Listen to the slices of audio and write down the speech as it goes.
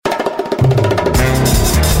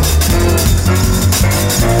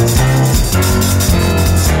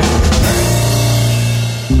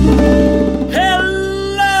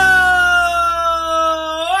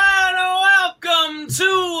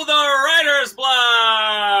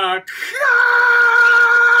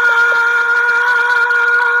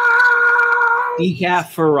Decaf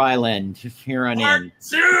for Ryland here on Part in.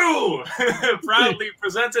 2, proudly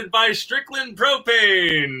presented by Strickland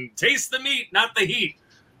Propane. Taste the meat, not the heat.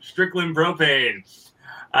 Strickland Propane.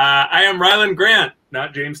 I am Ryland Grant,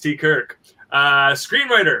 not James T. Kirk.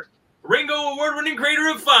 Screenwriter, Ringo Award-winning creator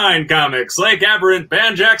of fine comics like Aberrant,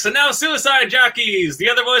 Banjax, and now Suicide Jockeys. The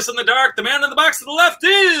other voice in the dark, the man in the box to the left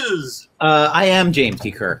is... I am James T.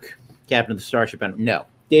 Kirk, captain of the Starship. No.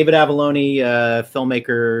 David Avalone,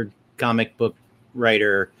 filmmaker, comic book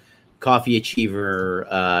writer, coffee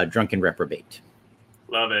achiever, drunken reprobate.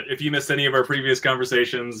 Love it. If you missed any of our previous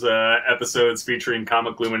conversations, episodes featuring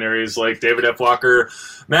comic luminaries like David F. Walker,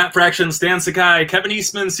 Matt Fraction, Stan Sakai, Kevin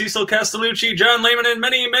Eastman, Cecil Castellucci, John Lehman, and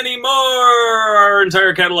many, many more, our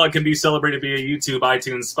entire catalog can be celebrated via YouTube,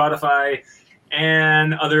 iTunes, Spotify,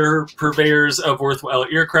 and other purveyors of worthwhile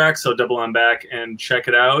ear cracks. So double on back and check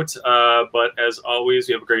it out. But as always,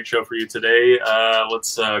 we have a great show for you today.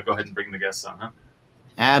 Let's go ahead and bring the guests on, huh?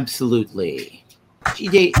 Absolutely.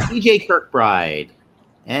 DJ Kirkbride.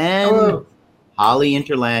 And hello. Holly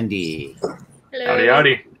Interlandi. Hello. Howdy,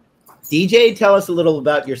 howdy. DJ, tell us a little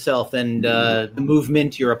about yourself and the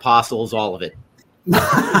movement, your apostles, all of it. Yes,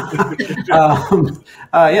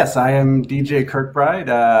 I am DJ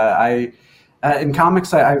Kirkbride. In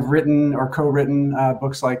comics, I've written or co-written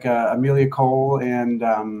books like Amelia Cole and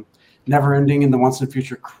Neverending and the Once and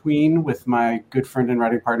Future Queen with my good friend and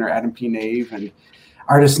writing partner Adam P. Nave and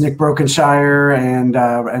artist Nick Brokenshire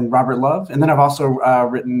and Robert Love. And then I've also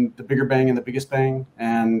written The Bigger Bang and The Biggest Bang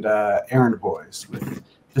and Errand Boys with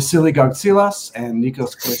Vasily Gogtsilas and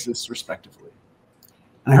Nikos Klissis, respectively.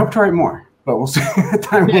 And I hope to write more, but we'll see.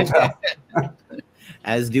 Time will tell.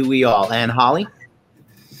 As do we all. And Holly?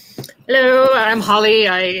 Hello, I'm Holly.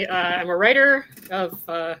 I'm a writer of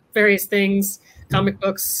various things, comic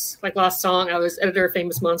books like Lost Song. I was editor of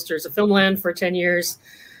Famous Monsters of Filmland for 10 years.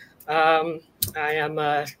 I am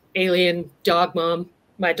a alien dog mom.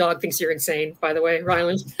 My dog thinks you're insane, by the way,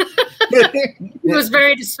 Ryland. He was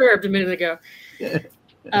very disturbed a minute ago.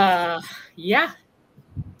 Yeah.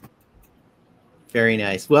 Very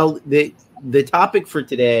nice. Well, the topic for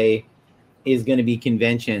today is going to be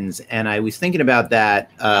conventions, and I was thinking about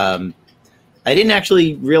that. I didn't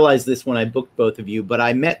actually realize this when I booked both of you, but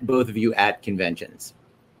I met both of you at conventions.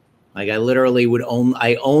 Like I literally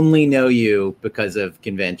I only know you because of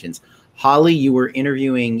conventions. Holly, you were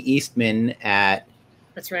interviewing Eastman at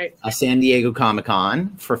that's right, a San Diego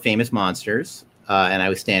Comic-Con for Famous Monsters, and I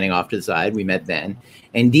was standing off to the side. We met then.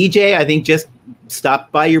 And DJ, I think, just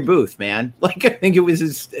stopped by your booth, man. Like I think it was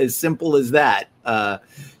as simple as that.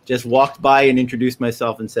 Just walked by and introduced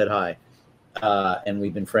myself and said hi, and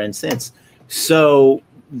we've been friends since. So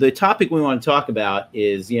the topic we want to talk about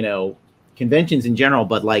is, conventions in general,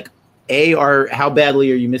 but like, how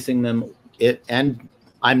badly are you missing them? And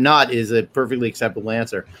I'm not is a perfectly acceptable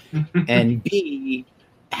answer. And B,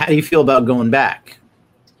 how do you feel about going back?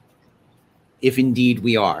 If indeed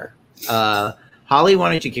we are. Holly,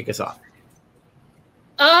 why don't you kick us off?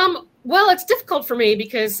 Well, it's difficult for me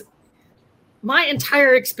because my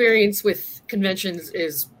entire experience with conventions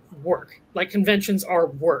is work. Like conventions are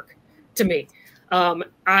work to me.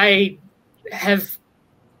 I have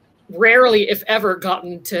rarely, if ever,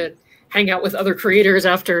 gotten to hang out with other creators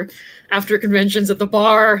after conventions at the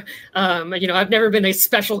bar. I've never been a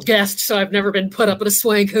special guest, so I've never been put up at a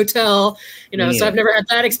swank hotel, so I've never had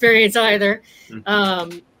that experience either.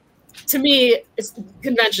 To me, it's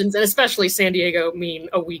conventions, and especially San Diego, mean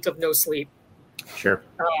a week of no sleep. Sure.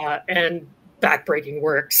 And backbreaking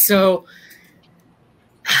work. So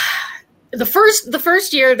the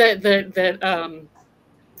first year that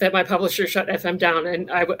my publisher shut FM down,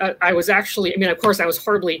 and I was actually, of course I was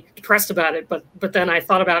horribly depressed about it, but then I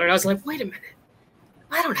thought about it. I was like, wait a minute,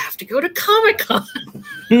 I don't have to go to Comic-Con.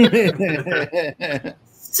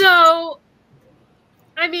 So,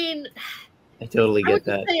 I totally get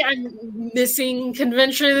that. Say I'm missing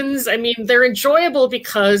conventions. They're enjoyable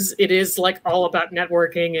because it is like all about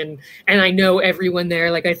networking, and I know everyone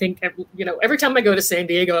there. Like I think every time I go to San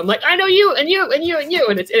Diego, I'm like, I know you and you and you and you,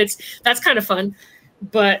 and it's that's kind of fun.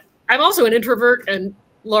 But I'm also an introvert, and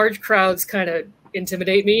large crowds kind of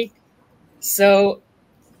intimidate me. So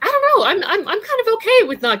I don't know. I'm kind of okay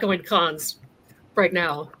with not going to cons right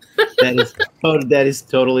now. That is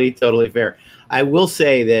totally fair. I will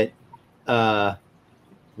say that.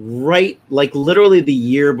 Literally the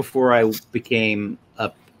year before I became a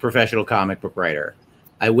professional comic book writer,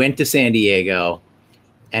 I went to San Diego,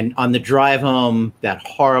 and on the drive home, that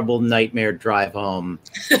horrible nightmare drive home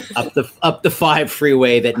up the 5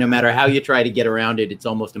 freeway that no matter how you try to get around it's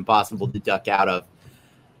almost impossible to duck out of.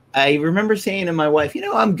 I remember saying to my wife,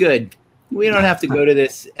 I'm good. We don't have to go to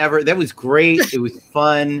this ever. That was great. It was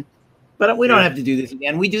fun, but we don't have to do this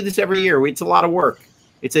again. We do this every year. It's a lot of work.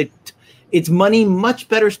 It's money much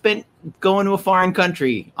better spent going to a foreign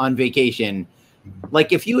country on vacation.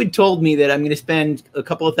 Like if you had told me that I'm going to spend a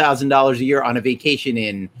couple of $1,000s a year on a vacation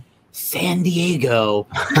in San Diego,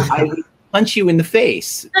 I would punch you in the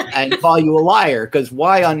face and call you a liar. Because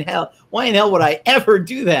why in hell would I ever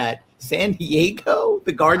do that? San Diego,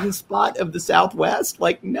 the garden spot of the Southwest?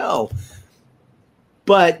 Like, no.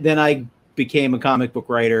 But then I became a comic book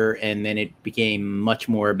writer, and then it became much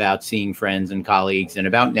more about seeing friends and colleagues and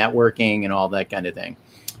about networking and all that kind of thing.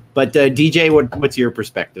 But DJ, what's your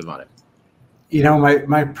perspective on it? You know,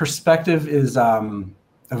 my perspective is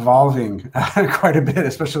evolving quite a bit,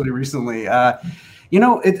 especially recently. You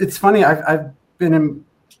know, it's funny. I've been in.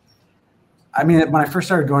 I mean, when I first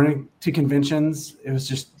started going to conventions, it was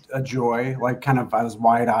just a joy. Like, kind of, I was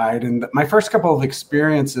wide-eyed, and my first couple of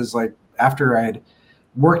experiences, like after I'd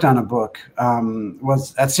worked on a book,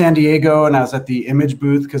 was at San Diego, and I was at the Image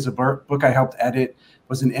booth because the book I helped edit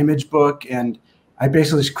was an Image book, and I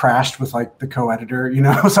basically just crashed with like the co-editor, you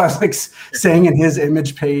know. So I was like staying in his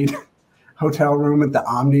Image paid hotel room at the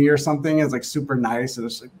Omni or something. It was like super nice. It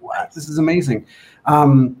was like, what? This is amazing.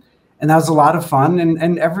 And that was a lot of fun.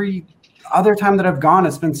 And every other time that I've gone,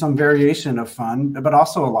 it's been some variation of fun, but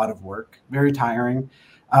also a lot of work, very tiring.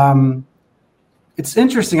 It's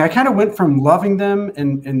interesting. I kind of went from loving them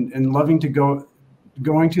and loving to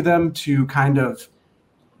going to them to kind of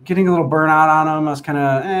getting a little burnout on them. I was kind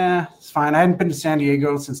of, it's fine. I hadn't been to San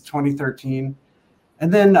Diego since 2013.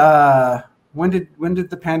 And then when did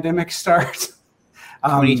the pandemic start?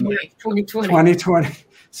 2020.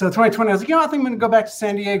 So 2020, I was like, I think I'm going to go back to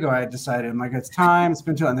San Diego. I decided, I'm like, it's time. It's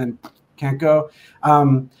been too, and then can't go.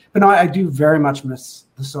 But no, I do very much miss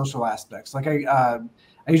the social aspects. Like I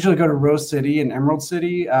usually go to Rose City and Emerald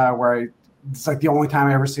City, where it's like the only time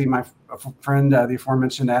I ever see my friend, the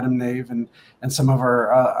aforementioned Adam Nave, and some of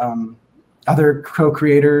our other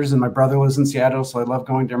co-creators. And my brother lives in Seattle, so I love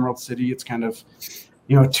going to Emerald City. It's kind of,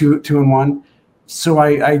 you know, two in one. So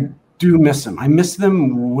I do miss them. I miss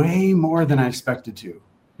them way more than I expected to,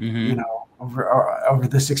 you know, over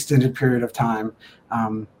this extended period of time.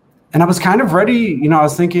 And I was kind of ready, you know, I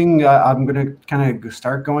was thinking I'm going to kind of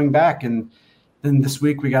start going back. And then this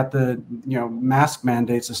week we got the, you know, mask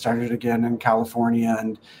mandates that started again in California,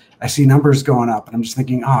 and I see numbers going up, and I'm just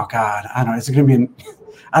thinking, oh God, I don't know. Is it going to be,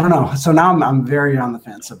 I don't know. So now I'm very on the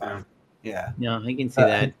fence about it. Yeah. No, I can see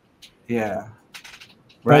that. Yeah.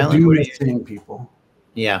 Rylan, I do miss seeing people.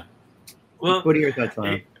 Yeah. Well, what are your thoughts on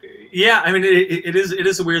it? Yeah, I mean, it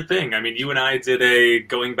is a weird thing. I mean, you and I did a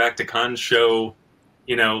going back to con show,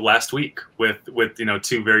 you know, last week with you know,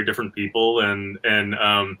 two very different people, and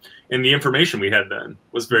the information we had then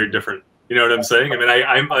was very different. You know what I'm saying? I mean,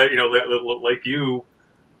 I'm you know, like you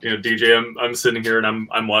know, DJ, I'm sitting here and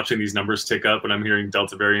I'm watching these numbers tick up, and I'm hearing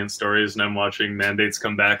Delta variant stories, and I'm watching mandates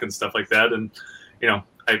come back and stuff like that, and you know,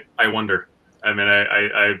 I wonder. I mean,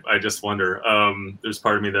 I just wonder. There's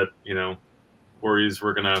part of me that, you know, worries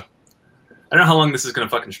we're gonna. I don't know how long this is gonna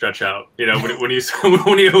fucking stretch out. You know, when you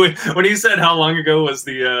said how long ago was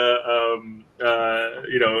the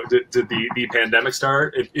you know, did the pandemic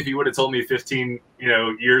start? If you would have told me 15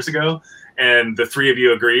 years ago, and the three of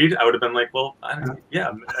you agreed, I would have been like, well,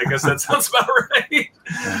 yeah, I guess that sounds about right.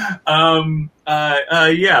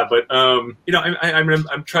 Yeah, but you know,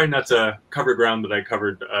 I'm trying not to cover ground that I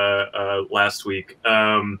covered last week.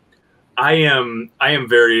 I am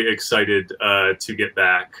very excited to get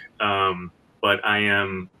back, but I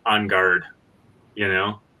am on guard. You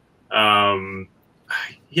know, when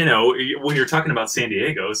you're talking about San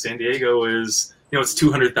Diego is, you know, it's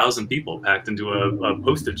 200,000 people packed into a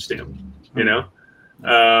postage stamp. You know,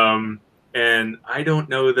 and I don't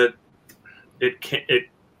know that it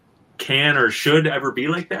can or should ever be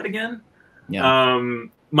like that again. Yeah.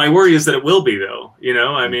 My worry is that it will be, though. You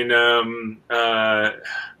know, I mean,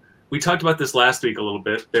 we talked about this last week a little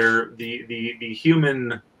bit. The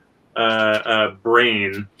human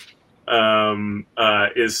brain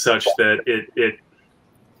is such that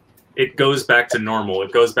it goes back to normal.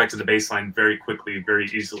 It goes back to the baseline very quickly, very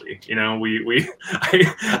easily. You know,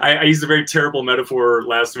 I used a very terrible metaphor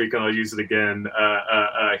last week, and I'll use it again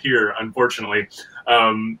here, unfortunately.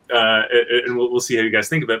 And we'll see how you guys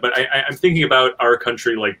think of it. But I'm thinking about our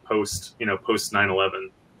country like post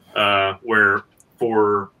 9/11, where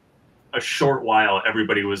for a short while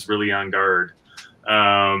everybody was really on guard,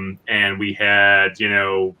 and we had, you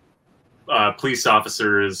know, police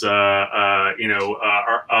officers, you know,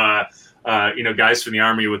 guys from the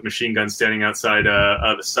Army with machine guns standing outside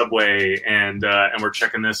the subway, and we're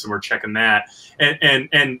checking this and we're checking that,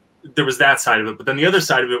 and there was that side of it, but then the other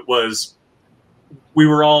side of it was we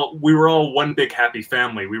were all one big happy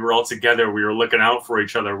family. We were all together. We were looking out for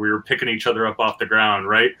each other. We were picking each other up off the ground,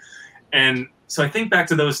 right? And so I think back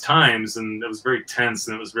to those times, and it was very tense,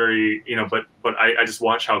 and it was very, but I just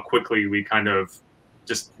watched how quickly we kind of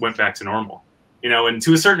just went back to normal, and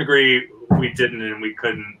to a certain degree we didn't and we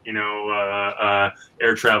couldn't,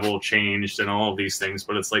 air travel changed and all of these things,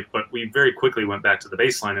 but it's like, but we very quickly went back to the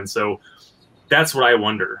baseline. And so that's what I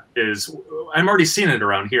wonder is, I'm already seeing it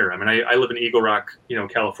around here. I mean, I live in Eagle Rock,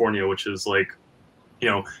 California, which is like,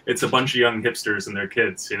 it's a bunch of young hipsters and their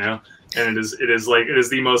kids, and it is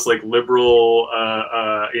the most like liberal,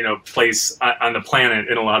 place on the planet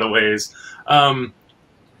in a lot of ways.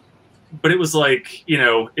 But it was like,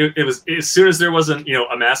 it was, as soon as there wasn't,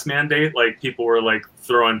 a mask mandate, like people were like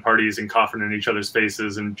throwing parties and coughing in each other's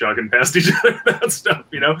faces and jogging past each other, that stuff,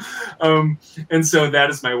 and so that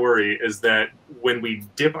is my worry, is that when we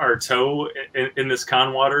dip our toe in this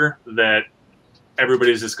con water, that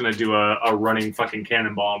everybody's just going to do a running fucking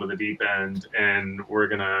cannonball into the deep end, and we're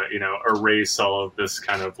going to, erase all of this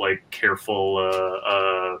kind of like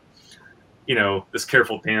careful, this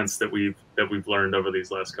careful dance that we've learned over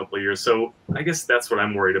these last couple of years. So I guess that's what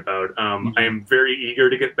I'm worried about. I am very eager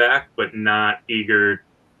to get back, but not eager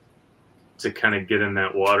to kind of get in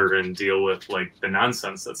that water and deal with like the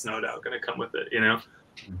nonsense that's no doubt going to come with it,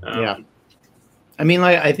 Yeah. I mean,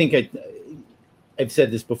 like, I think I've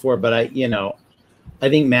said this before, but I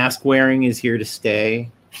think mask wearing is here to stay.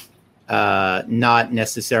 Not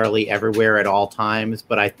necessarily everywhere at all times,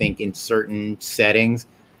 but I think in certain settings,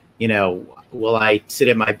 will I sit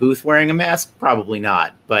at my booth wearing a mask? Probably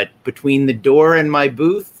not. But between the door and my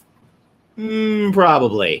booth,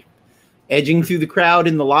 probably. Edging through the crowd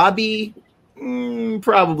in the lobby,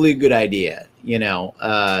 probably a good idea.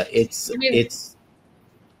 It's.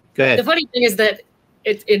 Go ahead. The funny thing is that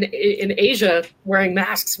it's in Asia, wearing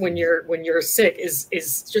masks when you're sick is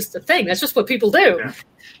just a thing. That's just what people do. Yeah.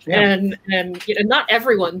 Yeah. And not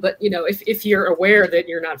everyone, but if you're aware that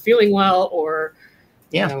you're not feeling well, or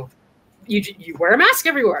you wear a mask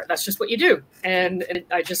everywhere. That's just what you do. And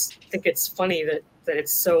I just think it's funny that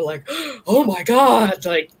it's so like, oh my God,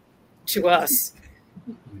 like to us.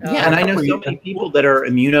 Yeah, and I know so many people that are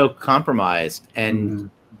immunocompromised and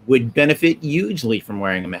would benefit hugely from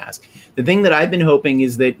wearing a mask. The thing that I've been hoping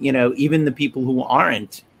is that, even the people who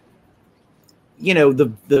aren't,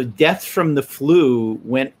 the deaths from the flu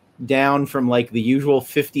went down from like the usual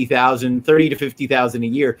 30 to 50,000 a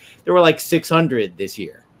year. There were like 600 this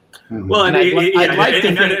year. Well, and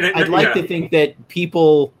I'd like to think that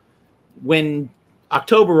people, when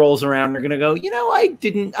October rolls around, are going to go,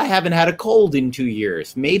 I haven't had a cold in 2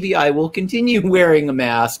 years. Maybe I will continue wearing a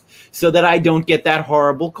mask so that I don't get that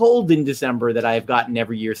horrible cold in December that I've gotten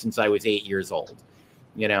every year since I was 8 years old.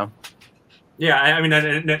 Yeah, I mean,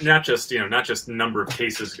 not just number of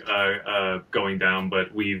cases going down,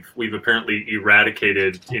 but we've apparently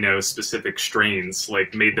eradicated, specific strains,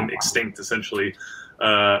 like made them extinct essentially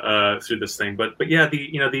through this thing. But yeah,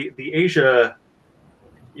 the Asia.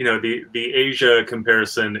 The Asia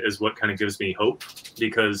comparison is what kind of gives me hope,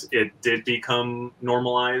 because it did become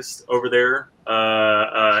normalized over there,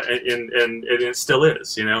 and it still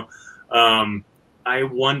is. I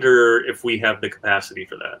wonder if we have the capacity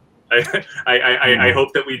for that. I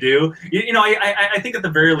hope that we do. I think at the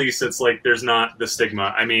very least it's like there's not the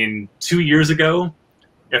stigma. I mean, 2 years ago,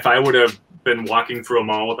 if I would have been walking through a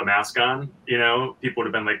mall with a mask on, people would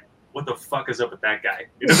have been like, what the fuck is up with that guy?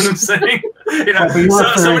 You know what I'm saying?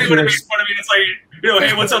 Somebody would have made fun of me. It's like,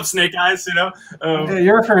 hey, what's up, Snake Eyes?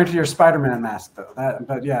 You're referring to your Spider-Man mask, though. And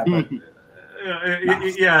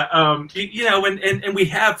we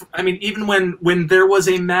have. I mean, even when there was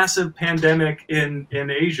a massive pandemic in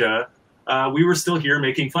Asia, we were still here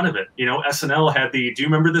making fun of it. SNL had do you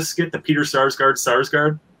remember this skit, the Peter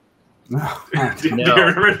Sarsgaard? No, don't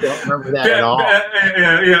remember that at all.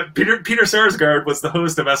 Yeah. Peter Sarsgaard was the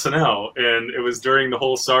host of SNL, and it was during the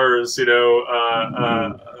whole SARS,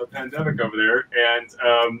 pandemic over there,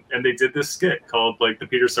 and they did this skit called like the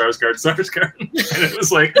Peter Sarsgaard, and it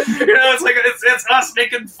was like, it's us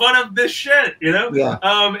making fun of this shit, Yeah.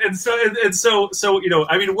 And so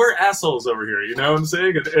I mean, we're assholes over here, you know what I'm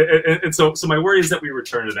saying? And so my worry is that we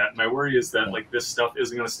return to that. My worry is that like this stuff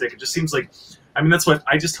isn't going to stick. It just seems like. I mean, that's what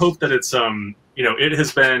I just hope that it's, it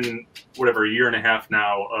has been whatever, a year and a half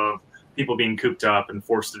now of people being cooped up and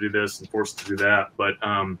forced to do this and forced to do that. But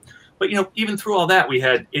But even through all that, we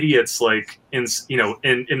had idiots like in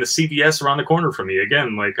the CVS around the corner from me.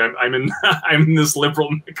 Again, like I'm in I'm in this liberal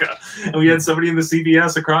mecca, and we had somebody in the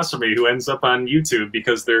CVS across from me who ends up on YouTube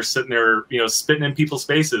because they're sitting there, spitting in people's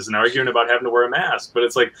faces and arguing about having to wear a mask. But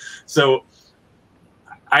it's like, so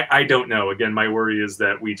I don't know. Again, my worry is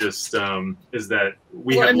that we just is that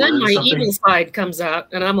we have. And then my something. evil side comes out,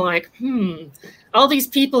 and I'm like, all these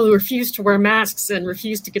people who refuse to wear masks and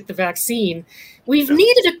refuse to get the vaccine. We've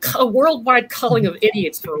needed a worldwide culling of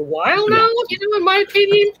idiots for a while now, in my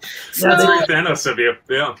opinion. So, that's very Thanos of you.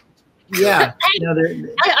 Yeah. Yeah.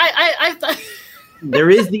 There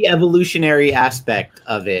is the evolutionary aspect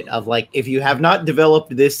of it, of like, if you have not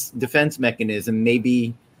developed this defense mechanism,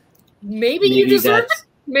 maybe you deserve it.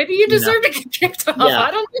 Maybe you deserve to get kicked off. Yeah. I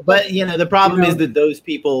don't know. But the problem is that those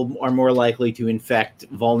people are more likely to infect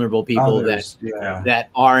vulnerable people that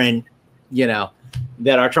aren't,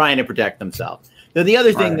 that are trying to protect themselves. Now, the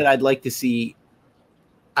other thing that I'd like to see,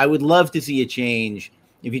 I would love to see a change.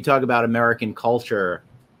 If you talk about American culture,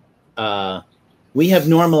 we have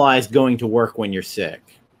normalized going to work when you're sick.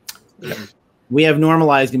 We have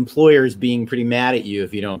normalized employers being pretty mad at you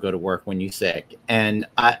if you don't go to work when you're sick. And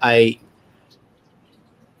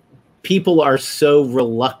people are so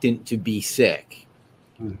reluctant to be sick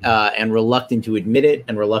and reluctant to admit it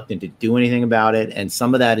and reluctant to do anything about it. And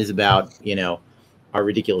some of that is about, our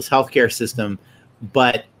ridiculous healthcare system.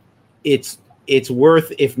 But it's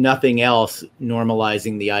worth, if nothing else,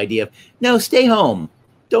 normalizing the idea of, no, stay home.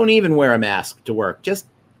 Don't even wear a mask to work. Just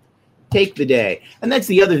take the day. And that's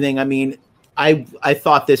the other thing. I mean, I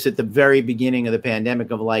thought this at the very beginning of the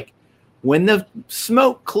pandemic of like, when the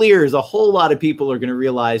smoke clears, a whole lot of people are going to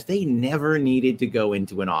realize they never needed to go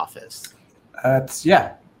into an office. That's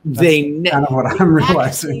kind of what I'm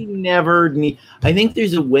realizing. Never need. I think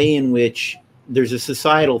there's a way in which there's a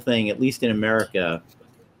societal thing, at least in America,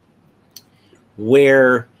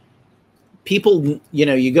 where people,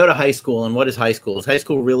 you go to high school, and what is high school? Is high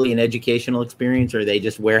school really an educational experience, or are they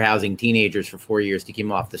just warehousing teenagers for 4 years to keep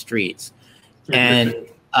them off the streets? And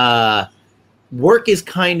work is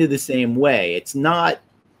kind of the same way. It's not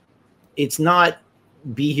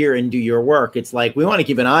be here and do your work. It's like, we want to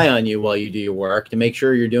keep an eye on you while you do your work to make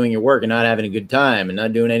sure you're doing your work and not having a good time and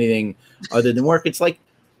not doing anything other than work. It's like,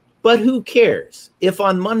 but who cares? If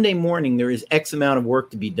on Monday morning there is X amount of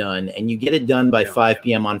work to be done and you get it done by 5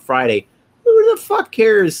 p.m. on Friday, who the fuck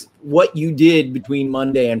cares what you did between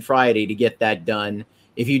Monday and Friday to get that done?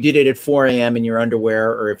 If you did it at 4 a.m. in your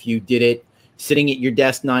underwear, or if you did it sitting at your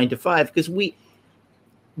desk 9 to 5, because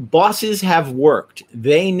bosses have worked.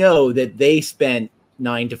 They know that they spent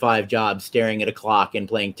 9 to 5 jobs staring at a clock and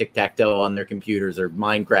playing tic-tac-toe on their computers or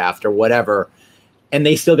Minecraft or whatever, and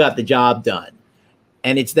they still got the job done.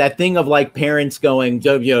 And it's that thing of like parents going,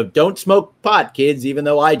 don't smoke pot, kids, even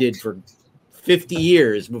though I did for 50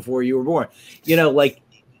 years before you were born.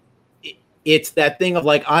 It's that thing of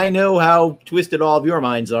like, I know how twisted all of your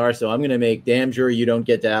minds are, so I'm going to make damn sure you don't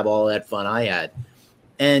get to have all that fun I had.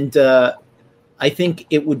 And I think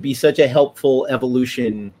it would be such a helpful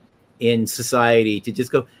evolution in society to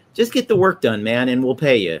just get the work done, man, and we'll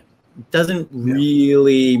pay you. It doesn't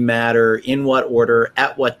really matter in what order,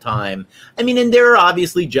 at what time. I mean, and there are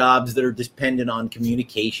obviously jobs that are dependent on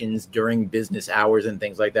communications during business hours and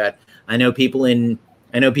things like that. I know people who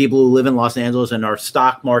live in Los Angeles and are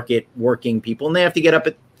stock market working people, and they have to get up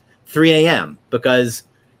at 3 a.m. because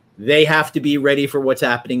they have to be ready for what's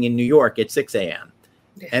happening in New York at 6 a.m.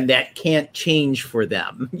 And that can't change for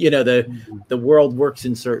them. The world works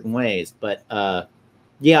in certain ways. But I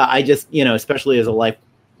just, especially as a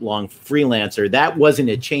lifelong freelancer, that wasn't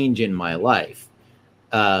a change in my life.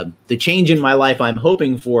 The change in my life I'm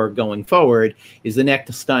hoping for going forward is the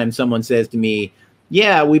next time someone says to me,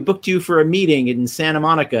 yeah, we booked you for a meeting in Santa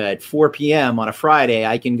Monica at 4 p.m. on a Friday,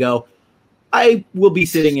 I can go, I will be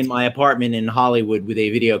sitting in my apartment in Hollywood with a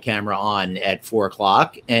video camera on at 4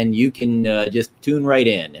 o'clock, and you can just tune right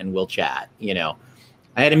in and we'll chat. I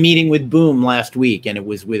had a meeting with Boom last week, and it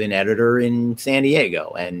was with an editor in San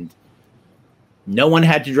Diego, and no one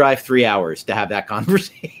had to drive 3 hours to have that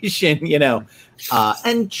conversation,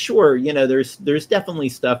 and sure, there's definitely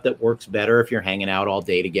stuff that works better if you're hanging out all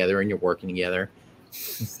day together and you're working together.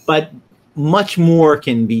 But much more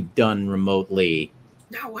can be done remotely.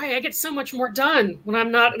 No way. I get so much more done when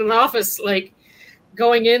I'm not in an office, like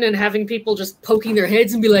going in and having people just poking their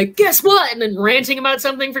heads and be like, guess what? And then ranting about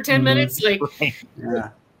something for 10 minutes. Like,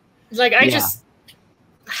 like I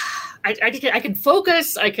can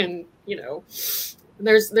focus. I can,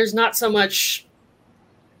 there's not so much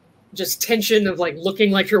just tension of like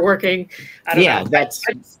looking like you're working. I don't know. That's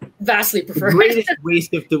I vastly prefer the greatest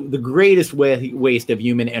waste of the greatest waste of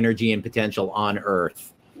human energy and potential on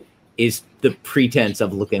Earth is the pretense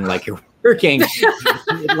of looking like you're working.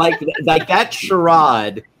 like that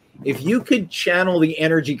charade. If you could channel the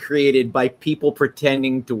energy created by people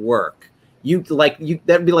pretending to work,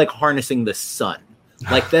 that'd be like harnessing the sun.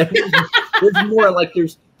 Like that. There's more like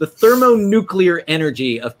there's the thermonuclear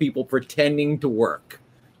energy of people pretending to work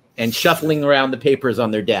and shuffling around the papers on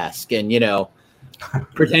their desk and,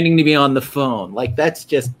 pretending to be on the phone. Like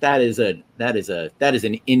that is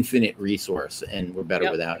an infinite resource, and we're better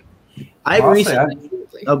without it.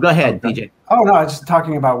 Oh, go ahead, DJ. Oh, no, I was just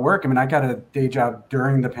talking about work. I mean, I got a day job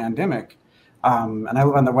during the pandemic, and I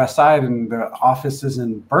live on the West Side, and the office is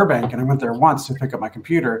in Burbank, and I went there once to pick up my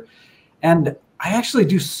computer, and I actually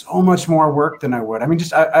do so much more work than I would. I mean,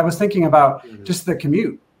 I was thinking about just the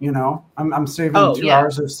commute. I'm saving 2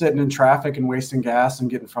 hours of sitting in traffic and wasting gas and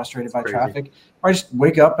getting frustrated by traffic. Or I just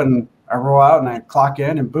wake up and I roll out and I clock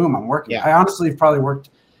in and boom, I'm working. Yeah. I honestly have probably worked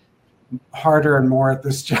harder and more at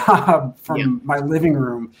this job from my living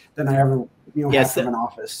room than I ever have from an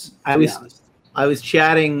office. I was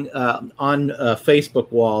chatting on a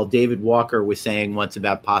Facebook wall. David Walker was saying once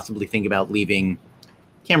about possibly thinking about leaving.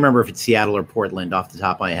 Can't remember if it's Seattle or Portland off the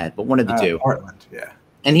top of my head, but one of the two. Portland, yeah.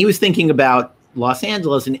 And he was thinking about Los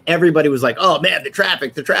Angeles, and everybody was like, "Oh man, the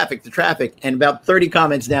traffic!" And about 30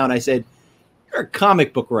 comments down, I said, "You're a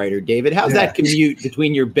comic book writer, David. How's that commute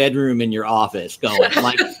between your bedroom and your office going?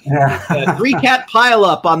 Like 3-cat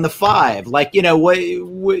pileup on the 5? Like,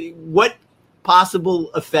 what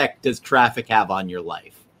possible effect does traffic have on your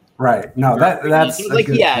life?" Right. No, that's like,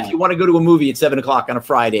 if you want to go to a movie at 7:00 on a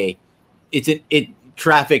Friday,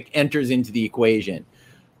 traffic enters into the equation.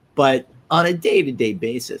 But on a day-to-day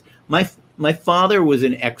basis, my father was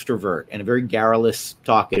an extrovert and a very garrulous,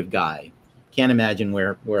 talkative guy. Can't imagine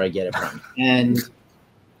where I get it from. And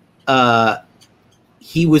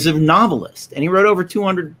he was a novelist, and he wrote over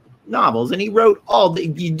 200 novels, and he wrote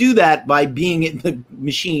you do that by being at the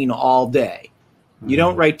machine all day. You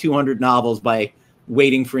don't write 200 novels by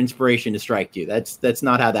waiting for inspiration to strike you. That's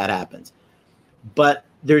not how that happens. But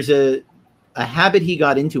there's a habit he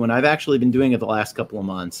got into, and I've actually been doing it the last couple of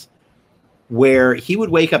months, where he would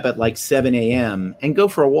wake up at like 7 a.m. and go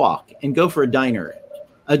for a walk and go to a diner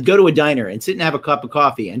and sit and have a cup of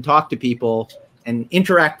coffee and talk to people and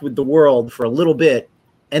interact with the world for a little bit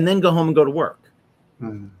and then go home and go to work.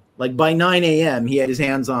 Like by 9 a.m. he had his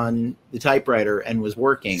hands on the typewriter and was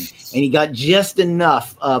working, and he got just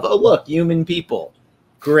enough of, oh, look, human people.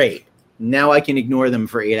 Great. Now I can ignore them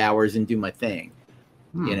for 8 hours and do my thing,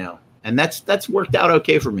 and that's worked out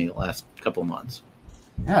okay for me the last couple of months.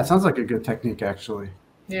 Yeah, it sounds like a good technique, actually.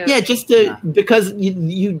 Yeah, because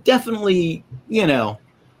you definitely,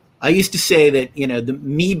 I used to say that, the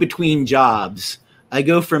me between jobs, I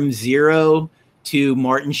go from 0 to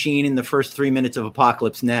Martin Sheen in the first 3 minutes of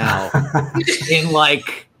Apocalypse Now. In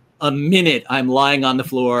like a minute, I'm lying on the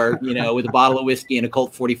floor, with a bottle of whiskey and a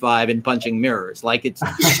Colt 45 and punching mirrors. Like it's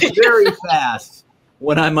very fast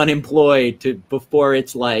when I'm unemployed before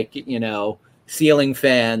it's like, ceiling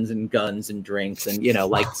fans and guns and drinks and,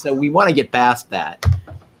 so we want to get past that.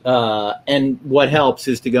 And what helps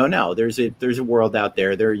is to go, no, there's a world out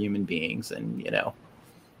there. There are human beings and,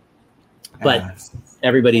 but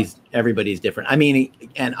everybody's different. I mean,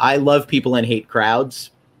 and I love people and hate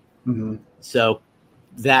crowds. Mm-hmm. So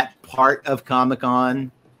that part of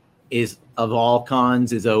Comic-Con of all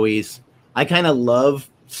cons is always, I kind of love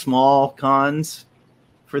small cons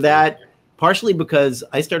for that. Partially because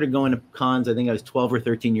I started going to cons, I think I was 12 or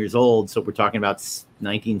 13 years old. So we're talking about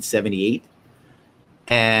 1978.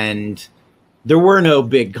 And there were no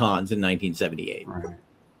big cons in 1978. Right.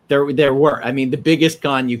 There were. I mean, the biggest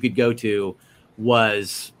con you could go to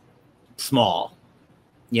was small.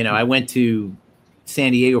 I went to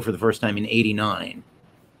San Diego for the first time in 89.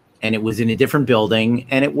 And it was in a different building.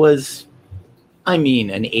 And it was, an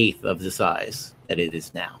eighth of the size that it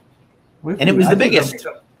is now. And it was the biggest.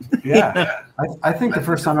 Yeah, I think the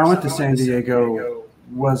first time I went to San Diego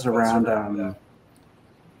was around early.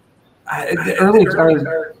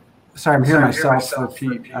 Sorry, I'm hearing myself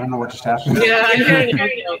repeat. I don't know what just happened. Yeah, I'm hearing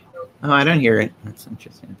it. Oh, I don't hear it. That's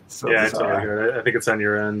interesting. It's all good. I think it's on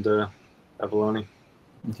your end, Avalone.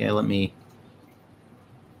 Okay, let me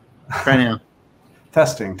try now.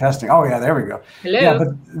 Testing. Oh, yeah, there we go. Hello. Yeah, but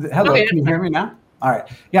hello. Can you hear me now? All right.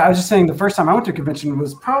 Yeah, I was just saying the first time I went to a convention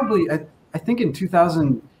was probably, I think in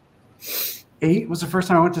 2008 was the first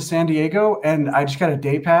time I went to San Diego, and I just got a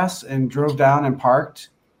day pass and drove down and parked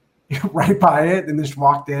right by it and just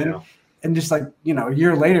walked in. Yeah. and just like, a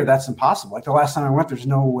year later, that's impossible. Like the last time I went, there's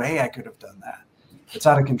no way I could have done that. It's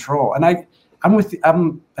out of control. And I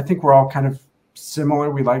think we're all kind of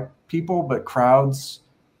similar. We like people, but crowds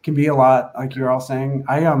can be a lot, like you're all saying.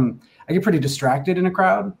 I get pretty distracted in a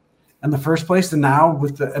crowd in the first place. And now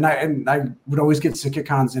and I would always get sick at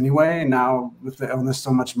cons anyway. And now with the illness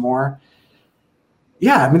so much more.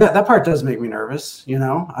 Yeah, I mean, that part does make me nervous,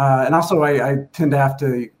 and also I tend to have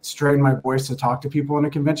to strain my voice to talk to people in a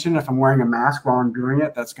convention. If I'm wearing a mask while I'm doing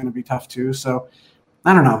it, that's going to be tough too. So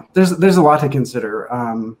I don't know. There's a lot to consider.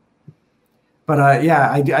 But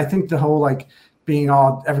I think the whole like being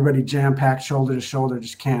everybody jam packed shoulder to shoulder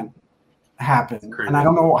just can't happen. And I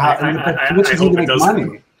don't know how conventions need to make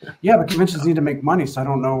money. Yeah, but conventions need to make money, so I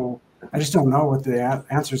don't know. I just don't know what the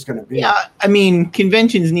answer is going to be. Yeah, I mean,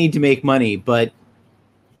 conventions need to make money, but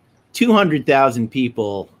 200,000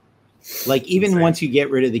 people, like even once you get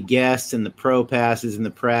rid of the guests and the pro passes and the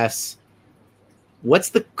press, what's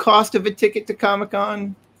the cost of a ticket to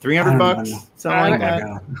Comic-Con? $300, something like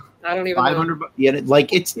that. I don't even know. $500. Yeah,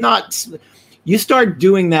 like it's not. You start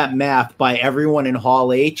doing that math by everyone in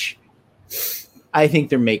Hall H, I think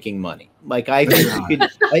they're making money. Like I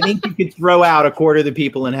think you could throw out a quarter of the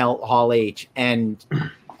people in Hall H and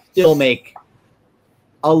still make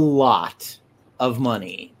a lot of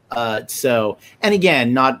money. And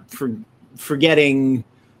again, not forgetting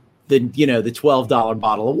the $12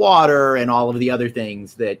 bottle of water and all of the other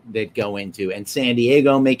things that go into, and San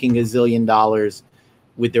Diego making $1 zillion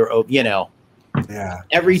with their,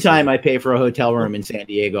 every time I pay for a hotel room in San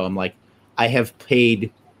Diego, I'm like, I have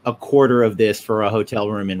paid a quarter of this for a hotel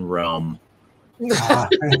room in Rome.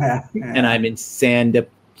 And I'm in San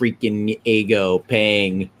Diego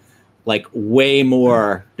paying like way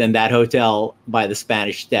more than that hotel by the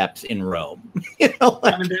Spanish Steps in Rome.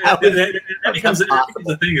 That becomes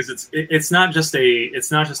the thing is it's not just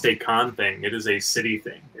a con thing. It is a city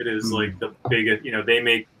thing. It is like the biggest.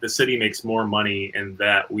 The city makes more money in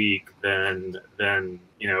that week than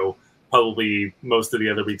probably most of the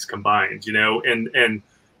other weeks combined. And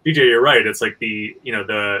DJ, you're right. It's like the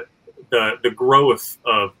growth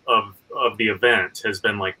of the event has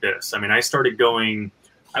been like this. I mean,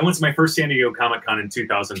 I went to my first San Diego Comic-Con in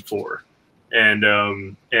 2004, and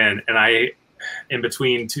I, in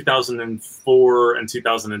between 2004 and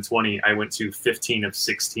 2020, I went to 15 of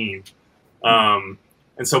 16. And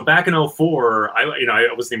so back in 2004,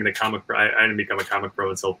 I wasn't even a comic pro. I didn't become a comic pro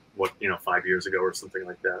until 5 years ago or something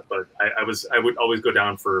like that. But I would always go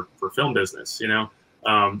down for film business, And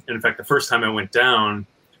in fact, the first time I went down,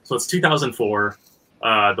 so it's 2004.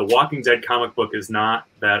 The Walking Dead comic book is not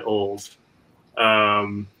that old.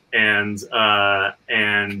 My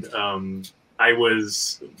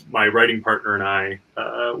writing partner and I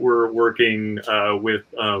were working with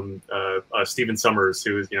Stephen Sommers,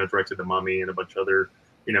 who directed The Mummy and a bunch of other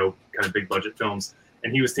kind of big budget films,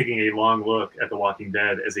 and he was taking a long look at The Walking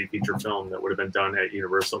Dead as a feature film that would have been done at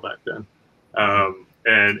Universal back then.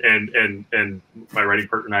 And my writing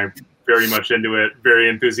partner and I very much into it, very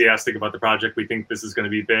enthusiastic about the project. We think this is going to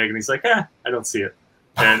be big, and he's like, I don't see it.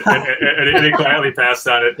 And he quietly passed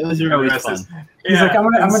on it. It was really fun. He's like,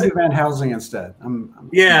 I'm gonna do Van Helsing instead.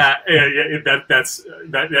 That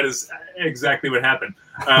is exactly what happened.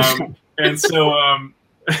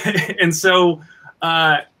 So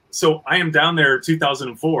I am down there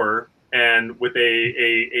 2004, and with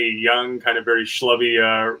a young, kind of very schlubby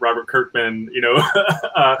Robert Kirkman,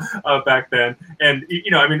 back then. And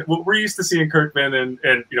I mean, we're used to seeing Kirkman, and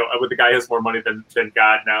with the guy has more money than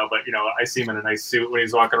God now. But I see him in a nice suit when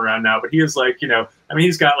he's walking around now. But he is like,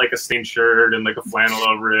 he's got like a stained shirt and like a flannel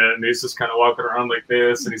over it, and he's just kind of walking around like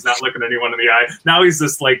this, and he's not looking anyone in the eye. Now he's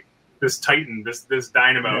this titan, this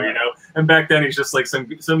dynamo, And back then he's just like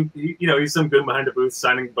he's some good behind the booth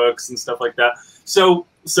signing books and stuff like that. So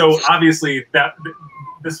obviously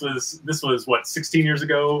this was what, 16 years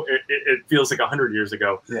ago. It feels like 100 years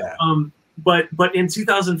ago. Yeah. But in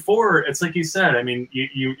 2004, it's like you said. I mean,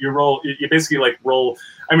 you basically like roll.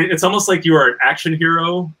 I mean, it's almost like you are an action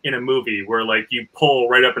hero in a movie where like you pull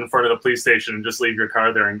right up in front of the police station and just leave your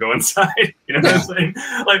car there and go inside. You know what I'm saying?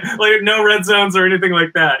 Like no red zones or anything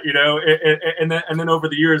like that. And then over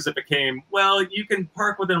the years it became, well, you can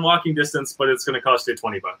park within walking distance, but it's going to cost you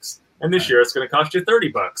 $20. And this year it's going to cost you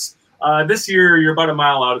 $30. This year you're about a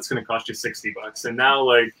mile out. It's going to cost you $60. And now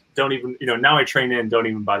like don't even now I train in, don't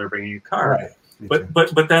even bother bringing a car. Right.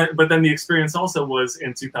 But then the experience also was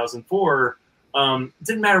in 2004. It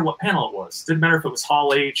didn't matter what panel it was. It didn't matter if it was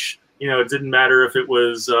Hall H. It didn't matter if it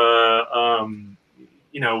was the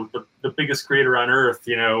biggest creator on earth.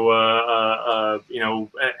 Having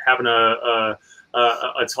a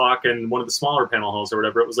talk in one of the smaller panel halls or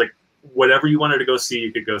whatever. It was like whatever you wanted to go see,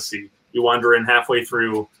 you could go see. You wander in halfway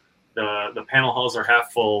through, the panel halls are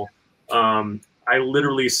half full. I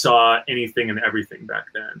literally saw anything and everything back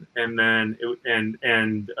then. And then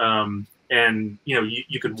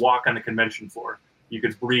you could walk on the convention floor. You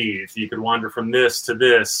could breathe. You could wander from this to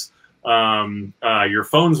this. Your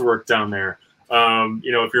phones worked down there.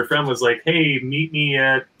 If your friend was like, "Hey, meet me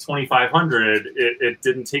at 2500," it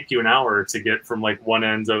didn't take you an hour to get from like one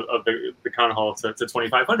end of the con hall to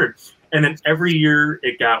 2500. And then every year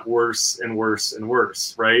it got worse and worse and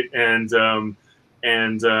worse, right? And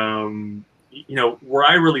where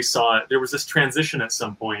I really saw it, there was this transition at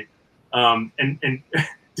some point. And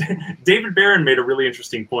David Barron made a really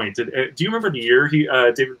interesting point. Do you remember the year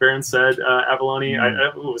David Barron said Avalone?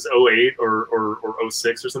 It was 08 or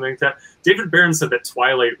 06 or something like that. David Barron said that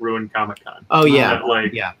Twilight ruined Comic-Con. Oh yeah,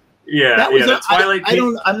 Twilight.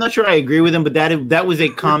 I'm not sure I agree with him, but that was a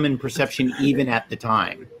common perception even at the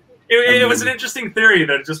time. It was an interesting theory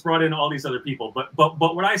that just brought in all these other people. But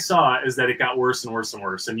what I saw is that it got worse and worse and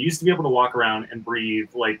worse. And you used to be able to walk around and breathe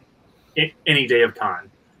like any day of con.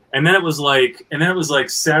 And then it was like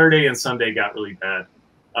Saturday and Sunday got really bad.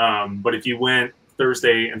 But if you went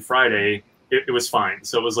Thursday and Friday, it was fine.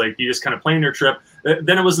 So it was like you just kind of planned your trip.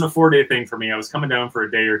 Then it wasn't a 4-day thing for me. I was coming down for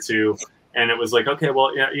a day or two, and it was like, okay,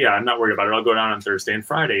 well, yeah, I'm not worried about it. I'll go down on Thursday and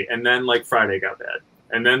Friday. And then like Friday got bad,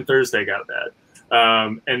 and then Thursday got bad,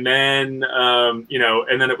 and then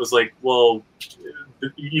it was like, well,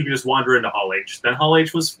 you could just wander into Hall H. Then Hall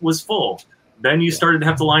H was full. Then you started to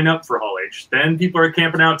have to line up for Hall H. Then people are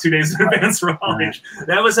camping out 2 days in advance for Hall H.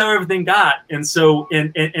 That was how everything got. And so,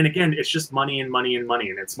 and again, it's just money and money and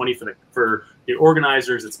money. And it's money for the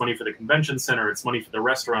organizers. It's money for the convention center. It's money for the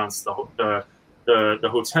restaurants, the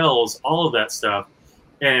hotels, all of that stuff.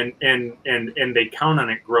 And they count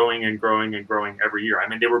on it growing and growing and growing every year. I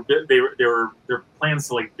mean, their plans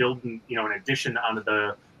to like build an addition onto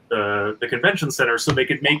the convention center so they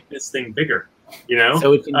could make this thing bigger.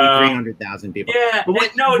 So it can be 300,000 people. Yeah,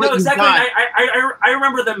 no, exactly. I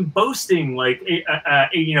remember them boasting like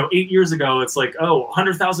 8 years ago. It's like,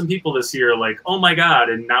 100,000 people this year. Like, oh my god!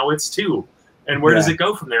 And now it's 2. And where does it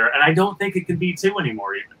go from there? And I don't think it can be 2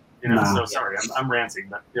 anymore. Even So sorry, I'm ranting.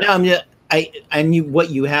 But what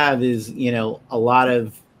you have is a lot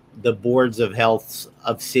of the boards of health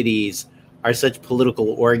of cities are such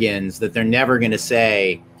political organs that they're never going to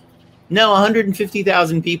say, no,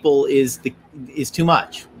 150,000 people is too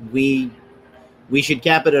much. We should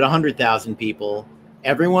cap it at 100,000 people.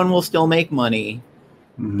 Everyone will still make money,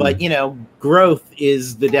 but growth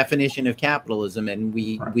is the definition of capitalism, and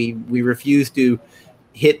we refuse to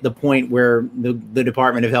hit the point where the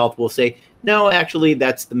Department of Health will say, no, actually,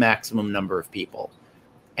 that's the maximum number of people.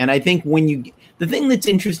 And I think the thing that's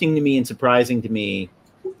interesting to me and surprising to me,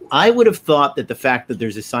 I would have thought that the fact that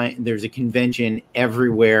there's a convention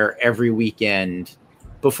everywhere every weekend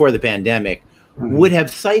before the pandemic would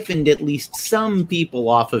have siphoned at least some people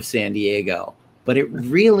off of San Diego, but it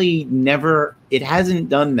really it hasn't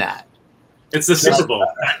done that. It's the Super Bowl.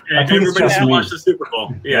 Everybody's going to watch the Super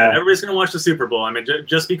Bowl. Yeah, everybody's going to watch the Super Bowl. I mean,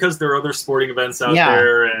 just because there are other sporting events out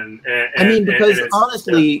there, because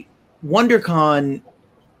honestly, WonderCon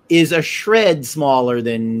is a shred smaller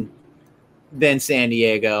than San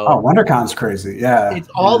Diego. Oh, WonderCon's crazy. Yeah. It's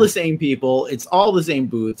all the same people. It's all the same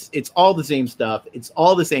booths. It's all the same stuff. It's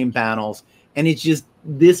all the same panels. And it's just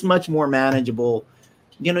this much more manageable.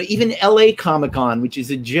 Even LA Comic-Con, which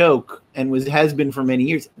is a joke and has been for many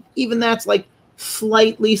years, even that's like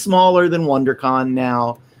slightly smaller than WonderCon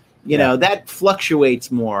now. That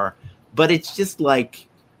fluctuates more. But it's just like,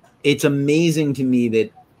 it's amazing to me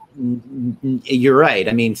that you're right.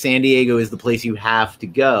 I mean, San Diego is the place you have to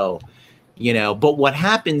go. But what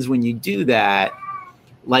happens when you do that,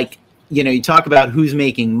 like, you talk about who's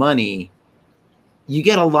making money, you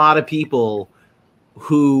get a lot of people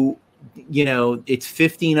who, it's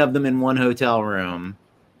 15 of them in one hotel room.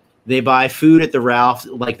 They buy food at the Ralph's,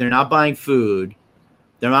 like they're not buying food.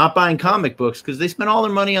 They're not buying comic books because they spent all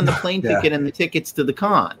their money on the plane ticket and the tickets to the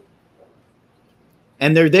con.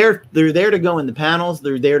 And they're there to go in the panels.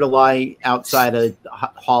 They're there to lie outside of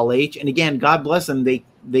Hall H. And again, God bless them.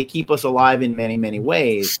 They keep us alive in many, many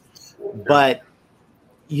ways. But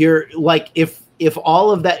you're like, if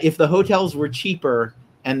all of that, if the hotels were cheaper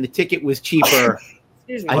and the ticket was cheaper,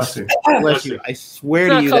 Bless you. I swear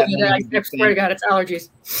to you, I swear to God, it's allergies.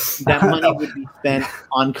 That money would be spent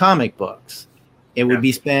on comic books. It would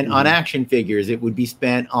be spent on action figures. It would be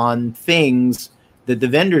spent on things that the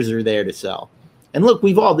vendors are there to sell. And look,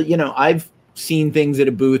 we've all, I've seen things at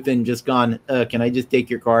a booth and just gone, can I just take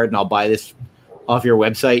your card and I'll buy this off your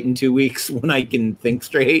website in 2 weeks when I can think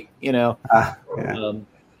straight,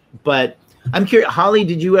 But I'm curious, Holly,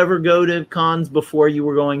 did you ever go to cons before you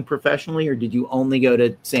were going professionally, or did you only go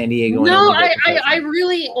to San Diego? No, I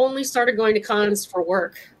really only started going to cons for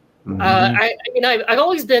work. Mhm. I mean, I've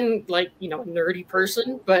always been like, a nerdy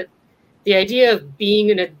person, but the idea of being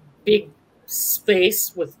in a big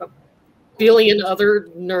space with a billion other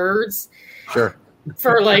nerds, Sure,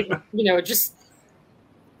 for like, just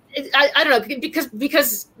I don't know,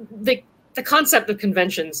 because the concept of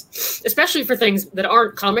conventions, especially for things that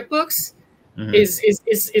aren't comic books,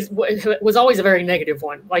 was always a very negative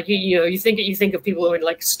one. Like you think of people who in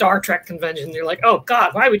like Star Trek convention, you're like, oh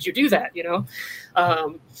God, why would you do that?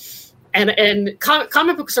 And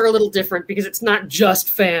comic books are a little different because it's not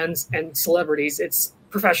just fans and celebrities; it's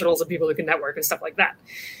professionals and people who can network and stuff like that.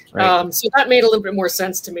 right. So that made a little bit more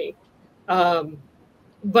sense to me.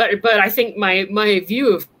 But I think my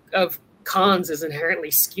view of cons is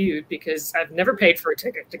inherently skewed because I've never paid for a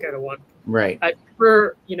ticket to go to one. Right. I've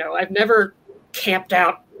never camped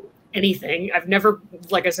out anything. I've never,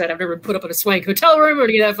 like I said, I've never put up in a swank hotel room or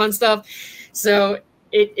any of that fun stuff. So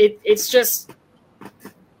it's just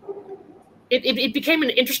it became an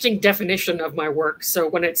interesting definition of my work. So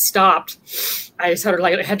when it stopped, I sort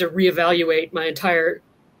of had to reevaluate my entire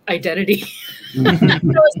identity. It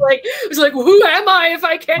was like, who am I if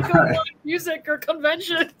I can't go to music or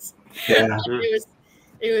conventions? Yeah.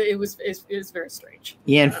 It was very strange.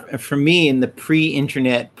 Yeah, and for me, in the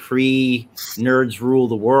pre-internet, pre-nerds rule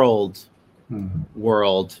the world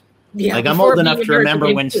world, Yeah, like I'm before old enough being to a nerd remember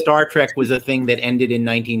became when cool. Star Trek was a thing that ended in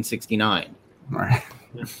 1969. Right.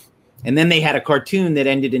 And then they had a cartoon that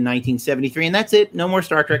ended in 1973, and that's it. No more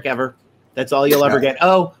Star Trek ever. That's all you'll ever get.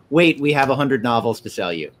 Oh, wait, we have 100 novels to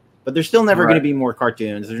sell you. But there's still never going to be more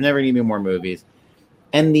cartoons. There's never going to be more movies.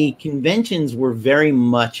 And the conventions were very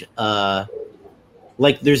much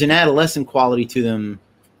like there's an adolescent quality to them,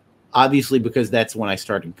 obviously, because that's when I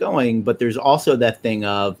started going. But there's also that thing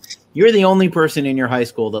of you're the only person in your high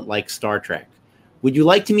school that likes Star Trek. Would you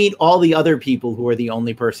like to meet all the other people who are the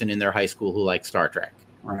only person in their high school who likes Star Trek?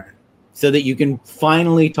 Right. So that you can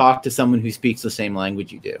finally talk to someone who speaks the same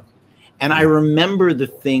language you do. And I remember the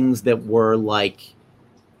things that were like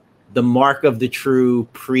the mark of the true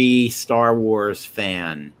pre-Star Wars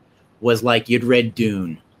fan was like you'd read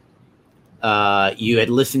Dune. You had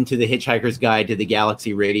listened to the Hitchhiker's Guide to the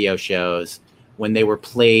Galaxy radio shows when they were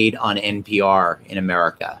played on NPR in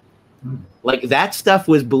America. Like that stuff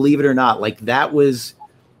was, believe it or not, like that was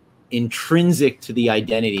intrinsic to the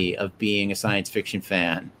identity of being a science fiction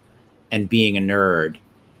fan and being a nerd.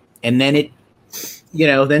 And then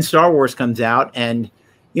then Star Wars comes out and,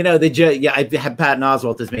 I have Patton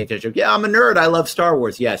Oswalt has made that joke. Yeah, I'm a nerd. I love Star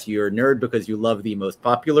Wars. Yes, you're a nerd because you love the most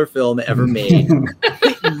popular film ever made.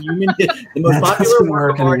 The most popular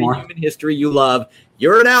work of art in human history you love.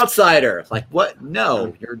 You're an outsider. Like, what?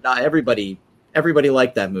 No, you're not. Everybody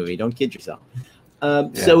liked that movie. Don't kid yourself.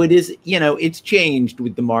 So it is, it's changed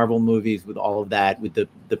with the Marvel movies, with all of that, with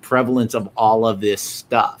the prevalence of all of this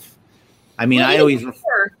stuff. I mean, I always go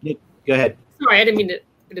ahead. Sorry, I didn't mean to.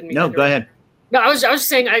 No, go ahead. No, I was just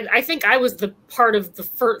saying. I think I was the part of the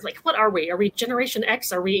first. Like, what are we? Are we Generation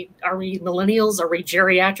X? Are we millennials? Are we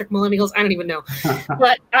geriatric millennials? I don't even know.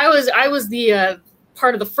 But I was the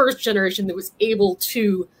part of the first generation that was able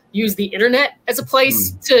to use the internet as a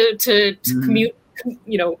place to commute.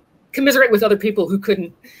 Commiserate with other people who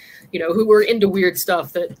couldn't, who were into weird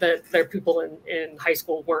stuff that their people in high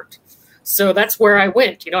school weren't. So that's where I